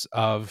episodes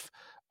of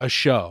a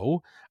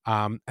show,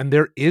 and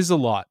there is a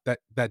lot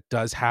that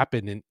does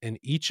happen in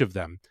each of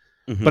them.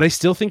 Hmm. But I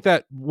still think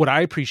that what I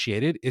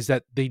appreciated is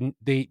that they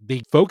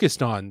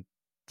focused on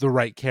the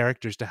right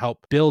characters to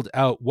help build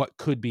out what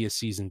could be a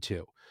season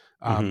 2.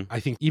 Hmm. I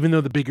think even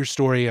though the bigger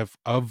story of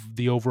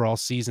the overall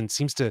season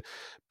seems to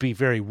be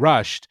very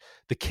rushed,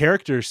 the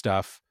character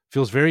stuff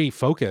feels very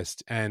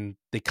focused, and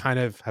they kind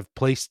of have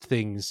placed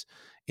things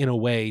in a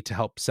way to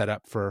help set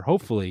up for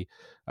hopefully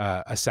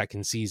a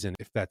second season,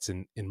 if that's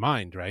in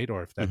mind, right?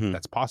 Or if Hmm.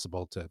 that's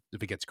possible to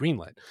if it gets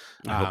greenlit.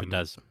 I hope it Um,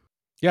 does.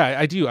 yeah,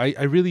 I do.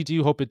 I really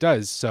do hope it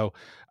does. So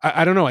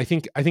I don't know. I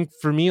think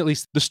for me at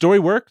least, the story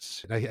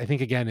worked. I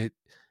think again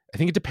I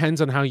think it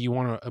depends on how you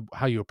want to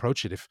how you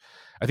approach it. If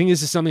I think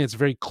this is something that's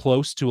very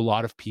close to a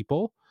lot of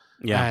people,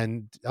 Yeah.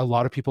 and a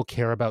lot of people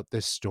care about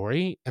this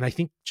story, and I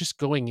think just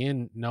going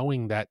in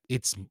knowing that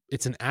it's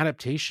an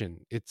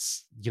adaptation.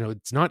 It's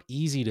it's not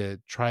easy to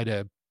try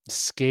to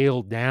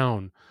scale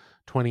down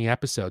 20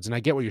 episodes. And I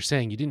get what you're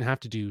saying. You didn't have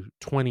to do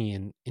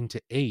 20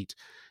 into 8.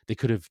 They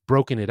could have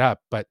broken it up,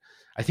 but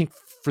I think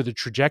for the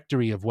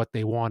trajectory of what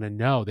they want to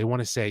know, they want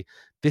to say,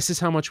 this is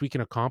how much we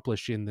can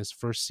accomplish in this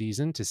first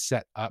season to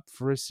set up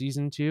for a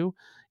season 2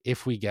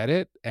 if we get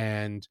it.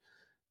 And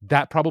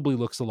that probably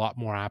looks a lot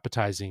more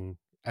appetizing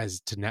as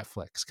to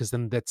Netflix, because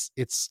then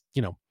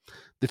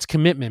it's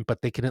commitment,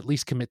 but they can at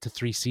least commit to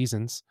 3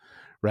 seasons,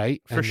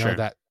 right? For And know sure.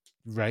 that,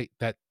 right,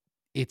 that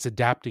it's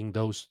adapting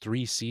those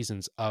 3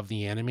 seasons of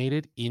the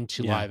animated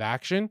into Yeah. live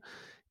action,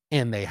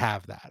 and they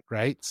have that,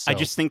 right? I So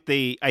just think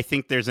I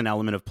think there's an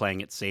element of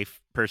playing it safe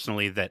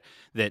personally that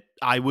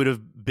I would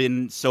have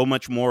been so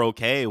much more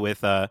okay with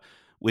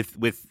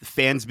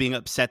fans being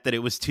upset that it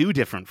was too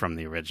different from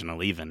the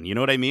original even. You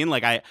know what I mean?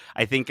 Like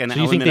I think an so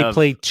you think element they of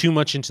played too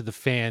much into the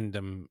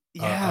fandom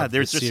yeah, of the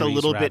there's just a series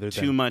little bit rather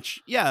too than much.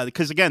 Yeah,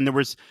 because again,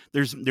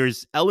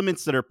 there's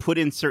elements that are put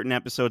in certain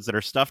episodes that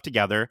are stuffed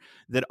together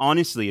that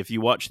honestly, if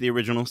you watch the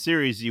original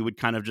series, you would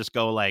kind of just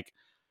go like,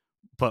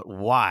 but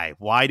why?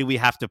 Why do we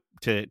have to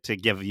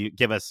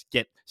give us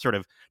get sort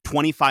of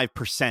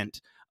 25%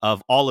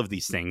 of all of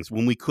these things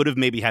when we could have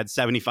maybe had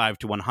 75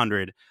 to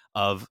 100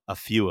 of a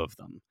few of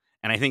them?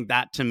 And I think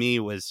that to me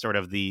was sort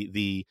of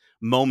the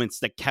moments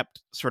that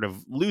kept sort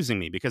of losing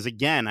me because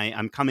again,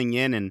 I'm coming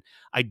in and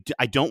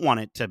I don't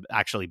want it to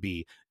actually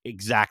be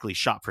exactly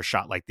shot for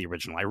shot like the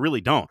original. I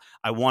really don't.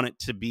 I want it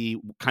to be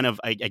kind of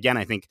again.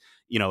 I think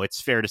it's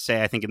fair to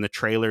say. I think in the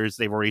trailers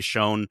they've already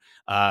shown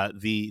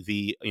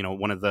the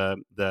one of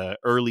the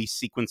early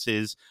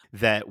sequences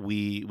that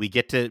we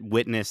get to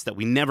witness that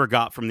we never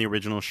got from the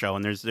original show,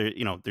 and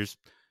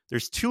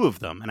there's two of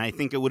them, and I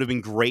think it would have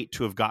been great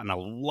to have gotten a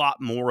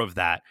lot more of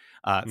that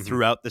Mhm.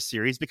 throughout the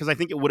series because I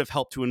think it would have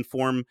helped to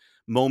inform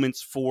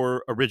moments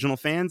for original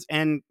fans.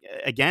 And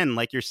again,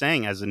 like you're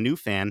saying, as a new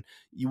fan,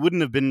 you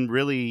wouldn't have been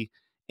really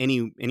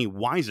any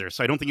wiser.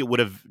 So I don't think it would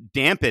have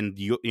dampened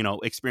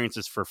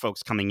experiences for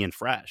folks coming in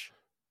fresh.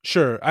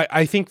 Sure.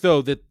 I think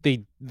though that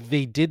they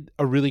did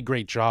a really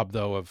great job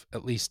though of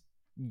at least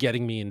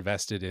getting me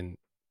invested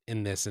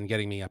in this and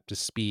getting me up to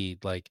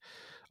speed, like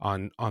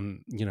on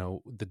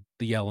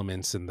the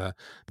elements and the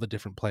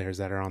different players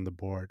that are on the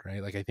board,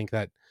 right? Like I think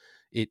that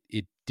it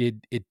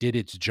did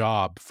its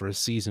job for a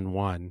season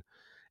 1.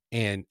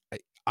 And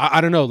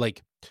I don't know,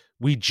 like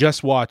we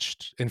just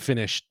watched and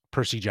finished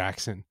Percy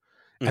Jackson,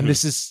 and Hmm.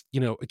 this is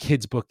a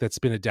kid's book that's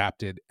been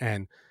adapted,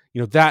 and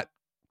that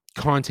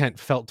content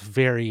felt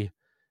very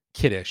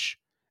kiddish,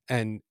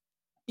 and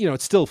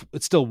it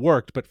still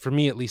worked, but for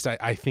me at least,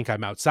 I think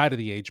I'm outside of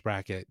the age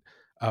bracket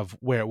of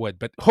where it would.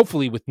 But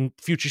hopefully with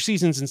future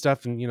seasons and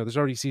stuff, and there's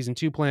already season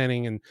 2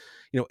 planning, and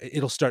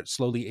it'll start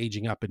slowly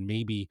aging up, and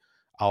maybe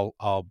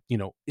I'll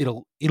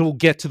it'll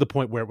get to the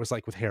point where it was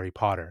like with Harry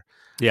Potter.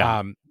 Yeah.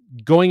 Um,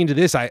 Going into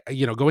this,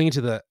 going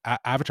into the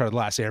Avatar: The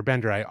Last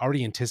Airbender, I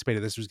already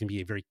anticipated this was going to be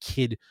a very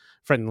kid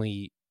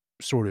friendly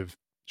sort of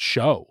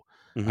show,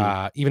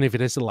 Hmm. even if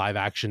it is a live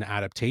action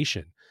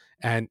adaptation.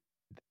 And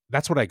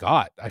that's what I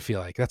got. I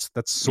feel like that's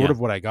sort Yeah. of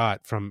what I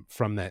got from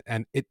that.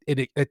 And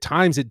it at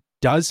times it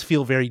does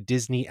feel very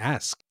Disney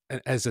esque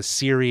as a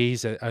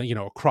series,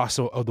 across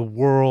the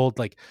world.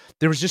 Like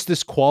there was just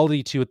this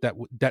quality to it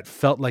that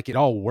felt like it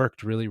all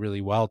worked really, really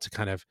well to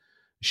kind of,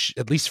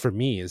 at least for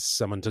me, as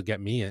someone to get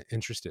me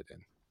interested in.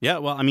 Yeah,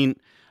 well, I mean,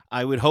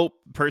 I would hope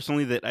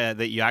personally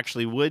that you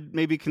actually would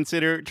maybe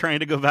consider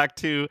trying to go back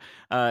to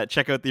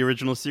check out the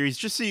original series,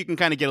 just so you can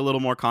kind of get a little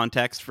more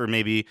context for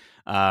maybe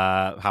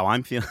how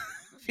I'm feeling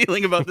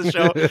feeling about the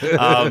show.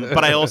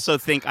 But I also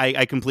think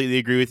I completely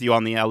agree with you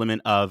on the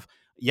element of,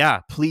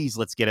 yeah, please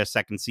let's get a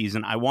second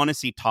season. I want to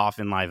see Toph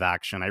in live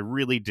action. I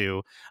really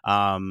do.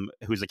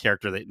 Who's a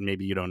character that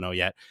maybe you don't know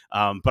yet.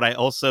 But I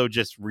also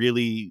just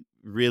really,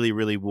 really,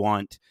 really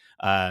want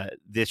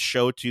this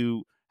show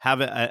to have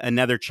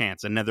another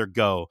chance, another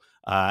go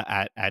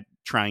at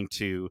trying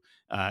to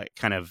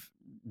kind of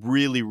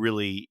really,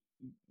 really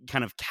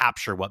kind of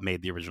capture what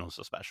made the original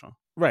so special.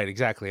 Right,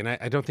 exactly. And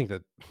I don't think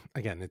that,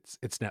 again,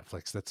 it's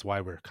Netflix. That's why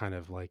we're kind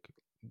of like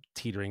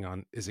teetering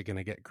on, is it going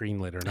to get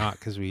greenlit or not?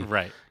 Because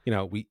Right.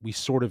 we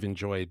sort of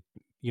enjoyed,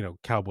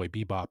 Cowboy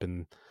Bebop,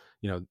 and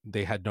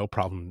they had no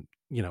problem,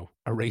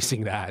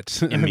 erasing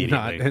that and not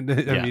Immediately. and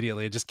Yeah.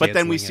 immediately just But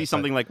then we canceling see it. But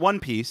something like One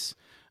Piece,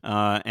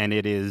 and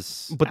it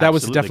is that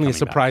was absolutely definitely a coming back.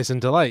 surprise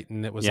and delight,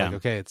 and it was like, Yeah.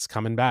 okay, it's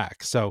coming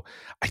back. So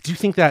I do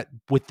think that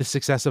with the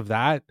success of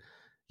that,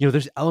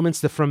 there's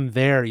elements that from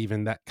there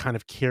even that kind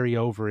of carry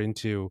over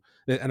into,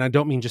 and I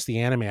don't mean just the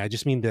anime, I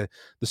just mean the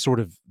sort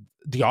of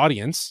the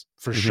audience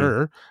for Hmm.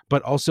 sure,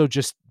 but also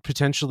just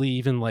potentially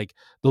even like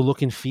the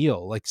look and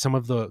feel, like some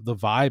of the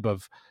vibe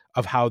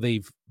of how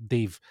they've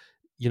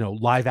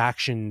live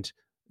actioned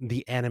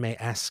the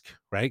anime-esque,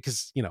 right?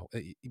 Because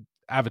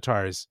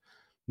Avatar is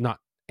not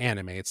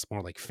anime, it's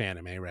more like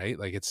fanime, right?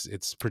 Like it's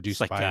It's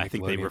produced like by I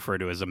think they Nickelodeon. refer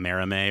to it as a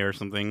merime or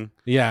something,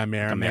 Yeah, like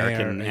Marime,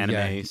 American or yeah,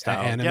 anime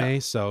style. Yeah.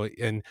 anime. So,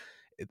 and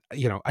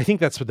I think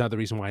that's another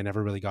reason why I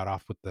never really got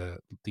off with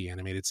the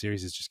animated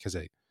series, is just because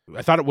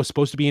I thought it was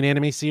supposed to be an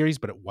anime series,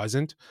 but it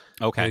wasn't,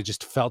 and Okay. it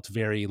just felt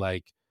very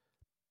like,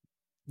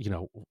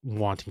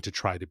 wanting to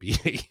try to be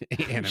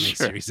a anime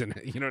Sure. series, and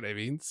you know what I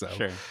mean. So,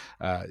 Sure.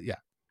 yeah.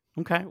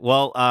 Okay.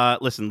 Well,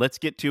 listen, let's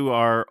get to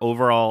our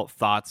overall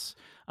thoughts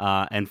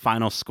and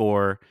final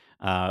score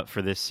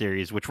for this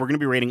series, which we're going to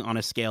be rating on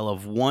a scale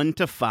of 1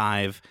 to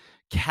 5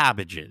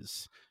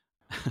 cabbages.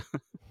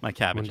 My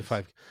 1 to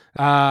 5.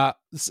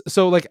 cabbages.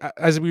 So like,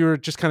 as we were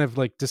just kind of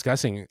like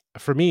discussing,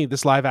 for me,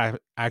 this live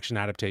action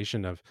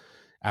adaptation of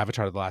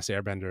Avatar: The Last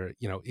Airbender,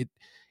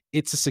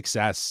 it's a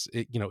success.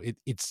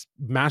 It's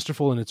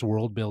masterful in its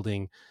world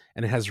building,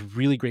 and it has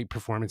really great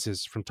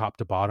performances from top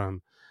to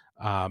bottom.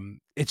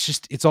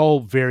 It's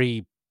all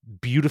very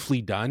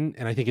beautifully done,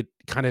 and I think it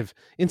kind of,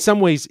 in some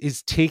ways,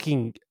 is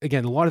taking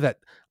again a lot of that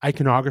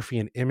iconography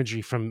and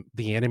imagery from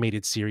the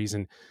animated series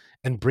and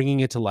bringing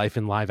it to life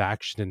in live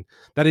action. And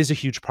that is a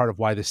huge part of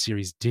why the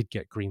series did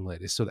get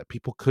greenlit, is so that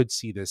people could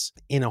see this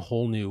in a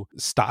whole new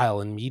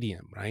style and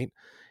medium, right?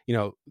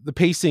 The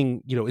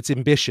pacing, it's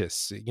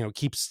ambitious,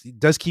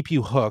 does keep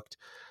you hooked.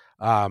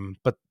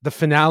 But the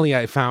finale,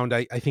 I found,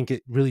 I think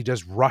it really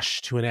does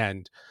rush to an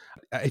end.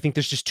 I think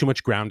there's just too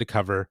much ground to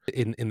cover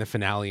in the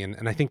finale,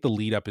 and I think the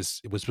lead up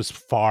was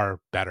far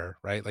better,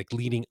 right? Like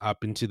leading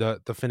up into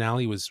the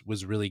finale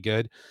was really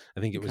good.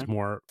 I think it Okay. was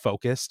more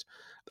focused.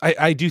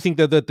 I do think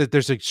that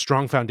there's a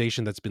strong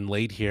foundation that's been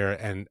laid here,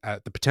 and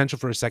the potential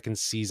for a second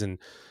season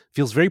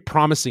feels very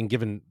promising,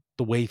 given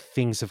the way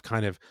things have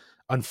kind of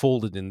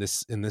unfolded in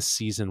this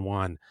season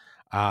one.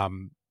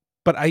 Um,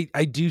 but I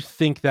do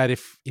think that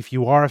if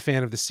you are a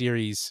fan of the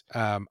series,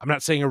 I'm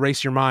not saying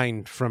erase your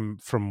mind from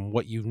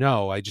what you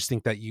know. I just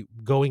think that you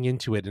going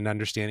into it and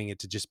understanding it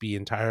to just be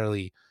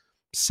entirely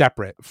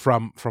separate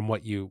from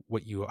what you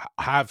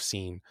have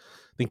seen,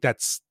 I think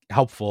that's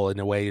helpful in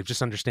a way of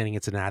just understanding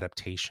it's an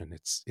adaptation.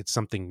 It's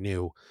something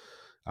new.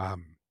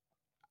 Um,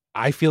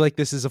 I feel like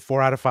this is a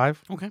 4 out of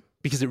 5, Okay.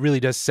 because it really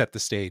does set the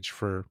stage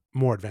for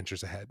more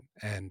adventures ahead,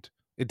 and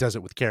it does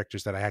it with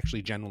characters that I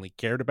actually genuinely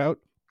cared about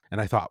and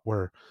I thought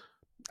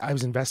I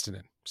was invested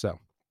in. So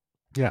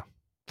yeah,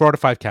 4 out of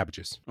 5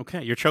 cabbages.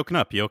 Okay. You're choking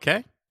up. You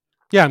okay?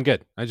 Yeah, I'm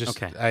good.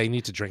 Okay. I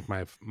need to drink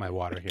my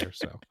water here,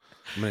 so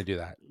I'm gonna do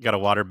that. You got to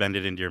water bend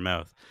it into your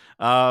mouth.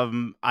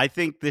 I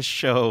think this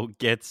show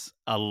gets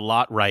a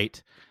lot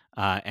right,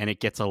 and it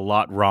gets a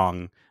lot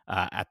wrong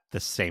at the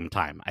same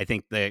time. I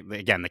think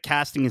again the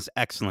casting is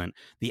excellent.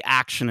 The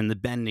action and the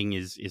bending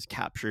is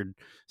captured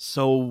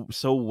so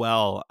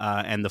well,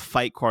 and the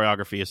fight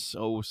choreography is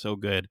so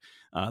good.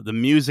 The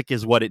music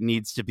is what it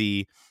needs to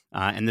be,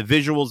 and the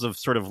visuals of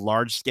sort of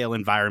large scale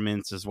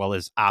environments as well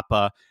as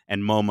Appa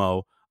and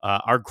Momo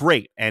are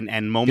great, and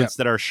Yep. moments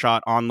that are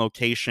shot on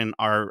location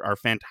are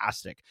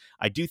fantastic.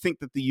 I do think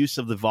that the use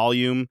of the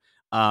volume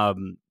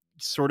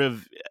sort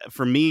of,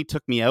 for me,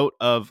 took me out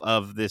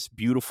of this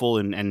beautiful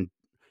and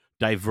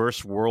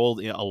diverse world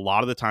a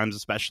lot of the times,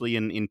 especially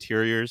in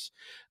interiors.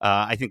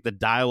 I think the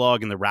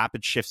dialogue and the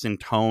rapid shifts in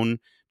tone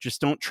just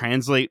don't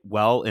translate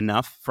well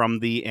enough from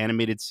the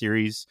animated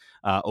series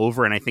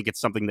over. And I think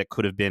it's something that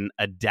could have been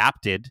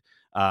adapted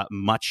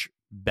much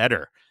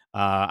better.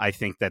 I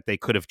think that they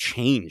could have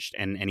changed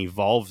and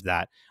evolved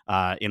that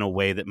in a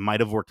way that might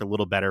have worked a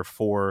little better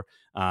for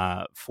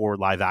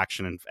live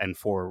action and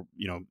for,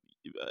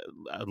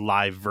 a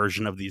live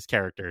version of these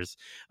characters.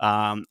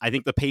 I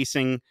think the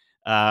pacing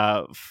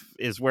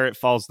is where it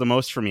falls the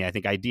most for me. I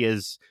think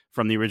ideas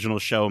from the original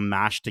show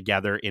mashed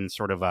together in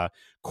sort of a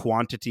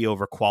quantity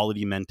over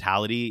quality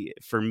mentality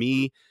for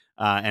me.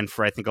 And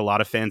for, I think, a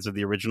lot of fans of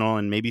the original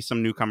and maybe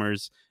some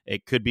newcomers,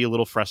 it could be a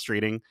little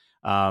frustrating.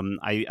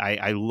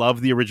 I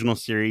love the original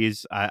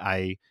series.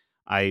 I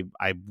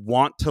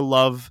want to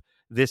love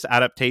this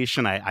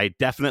adaptation. I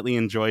definitely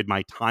enjoyed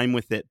my time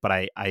with it, but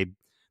I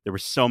there were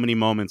so many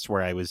moments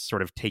where I was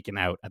sort of taken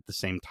out at the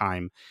same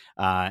time.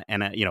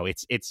 And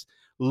it's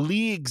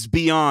leagues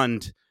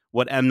beyond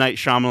what M. Night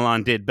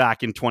Shyamalan did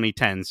back in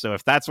 2010. So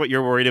if that's what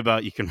you're worried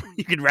about, you can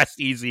rest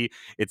easy.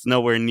 It's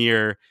nowhere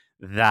near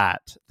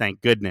that,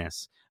 thank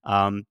goodness.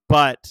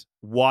 But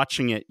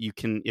watching it, you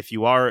can, if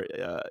you are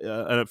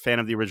a fan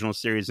of the original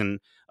series and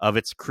of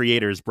its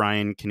creators,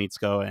 Brian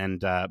Konietzko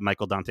and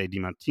Michael Dante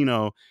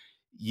DiMartino,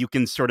 you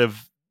can sort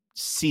of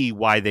see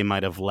why they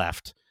might have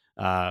left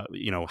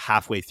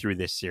halfway through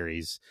this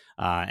series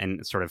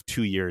and sort of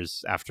 2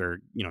 years after,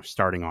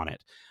 starting on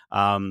it.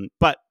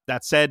 But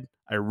that said,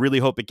 I really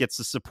hope it gets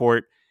the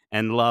support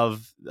and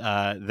love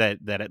that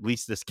at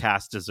least this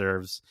cast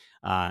deserves.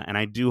 And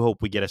I do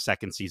hope we get a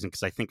second season,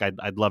 because I think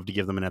I'd love to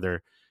give them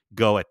another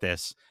go at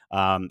this.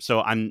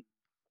 So I'm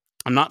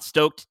not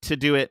stoked to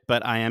do it,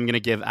 but I am going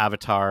to give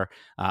Avatar,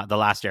 The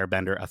Last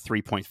Airbender, a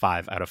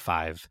 3.5 out of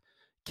 5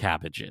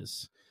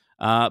 cabbages.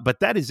 But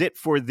that is it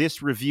for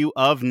this review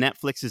of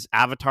Netflix's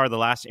Avatar: The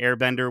Last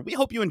Airbender. We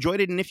hope you enjoyed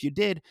it, and if you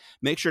did,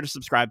 make sure to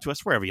subscribe to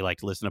us wherever you like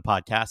to listen to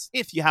podcasts,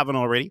 if you haven't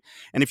already.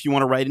 And if you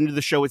want to write into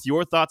the show with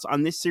your thoughts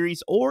on this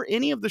series or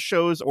any of the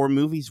shows or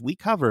movies we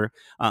cover,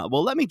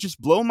 well, let me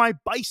just blow my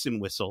bison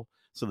whistle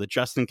so that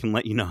Justin can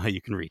let you know how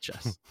you can reach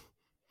us.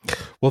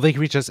 Well, they can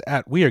reach us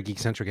at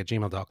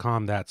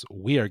wearegeekcentric@gmail.com. That's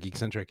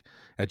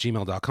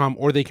wearegeekcentric@gmail.com.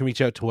 Or they can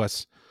reach out to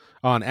us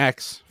on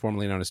X,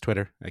 formerly known as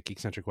Twitter, at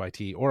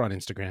GeekcentricYT, or on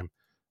Instagram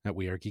at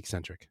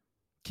wearegeekcentric.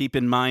 Keep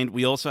in mind,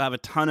 we also have a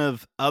ton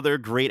of other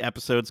great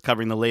episodes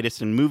covering the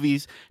latest in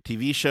movies,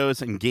 TV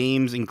shows, and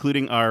games,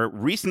 including our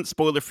recent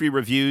spoiler-free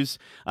reviews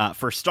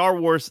for Star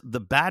Wars: The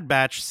Bad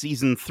Batch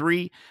Season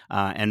 3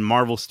 and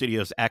Marvel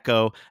Studios'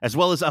 Echo, as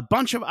well as a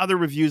bunch of other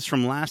reviews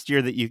from last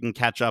year that you can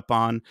catch up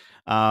on.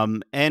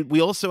 And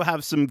we also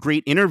have some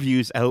great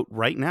interviews out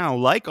right now,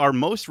 like our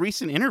most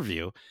recent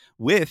interview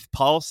with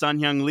Paul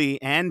Sun-Hyung Lee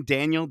and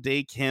Daniel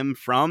Dae Kim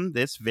from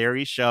this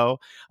very show.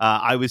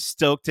 I was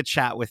stoked to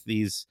chat with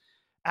these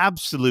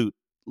absolute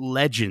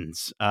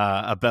legends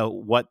about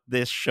what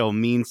this show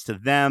means to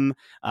them,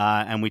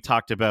 and we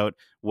talked about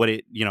what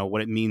it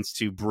means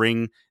to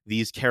bring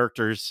these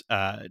characters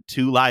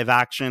to live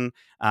action,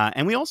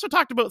 and we also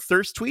talked about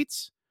thirst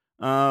tweets.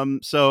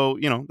 So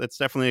that's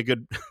definitely a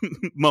good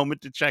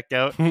moment to check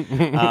out.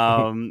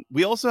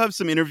 We also have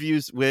some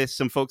interviews with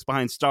some folks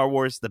behind Star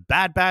Wars: The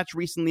Bad Batch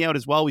recently out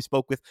as well. We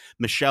spoke with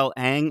Michelle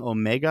Ang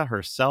Omega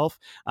herself,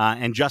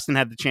 and Justin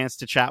had the chance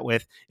to chat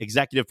with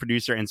executive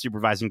producer and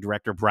supervising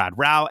director Brad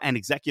Rao and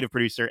executive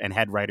producer and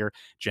head writer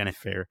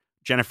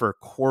Jennifer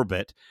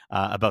Corbett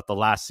about the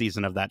last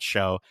season of that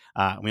show.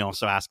 We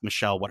also asked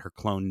Michelle what her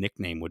clone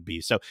nickname would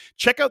be. So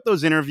check out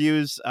those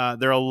interviews.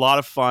 They're a lot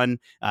of fun.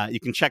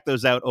 You can check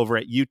those out over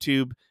at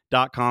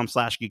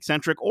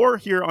youtube.com/geekcentric or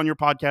here on your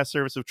podcast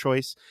service of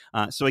choice.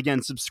 So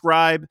again,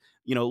 subscribe,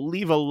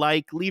 leave a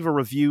like, leave a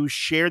review,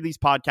 share these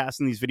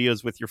podcasts and these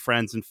videos with your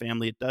friends and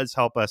family. It does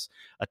help us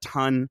a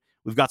ton.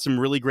 We've got some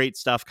really great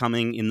stuff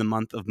coming in the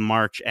month of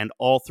March and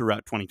all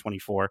throughout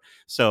 2024.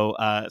 So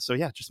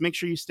yeah, just make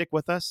sure you stick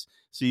with us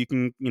so you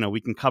can,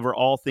 we can cover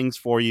all things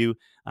for you,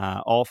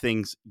 all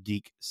things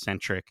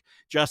geek-centric.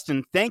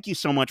 Justin, thank you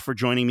so much for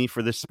joining me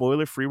for this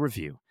spoiler-free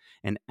review.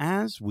 And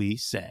as we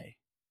say,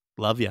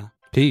 love ya.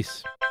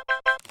 Peace.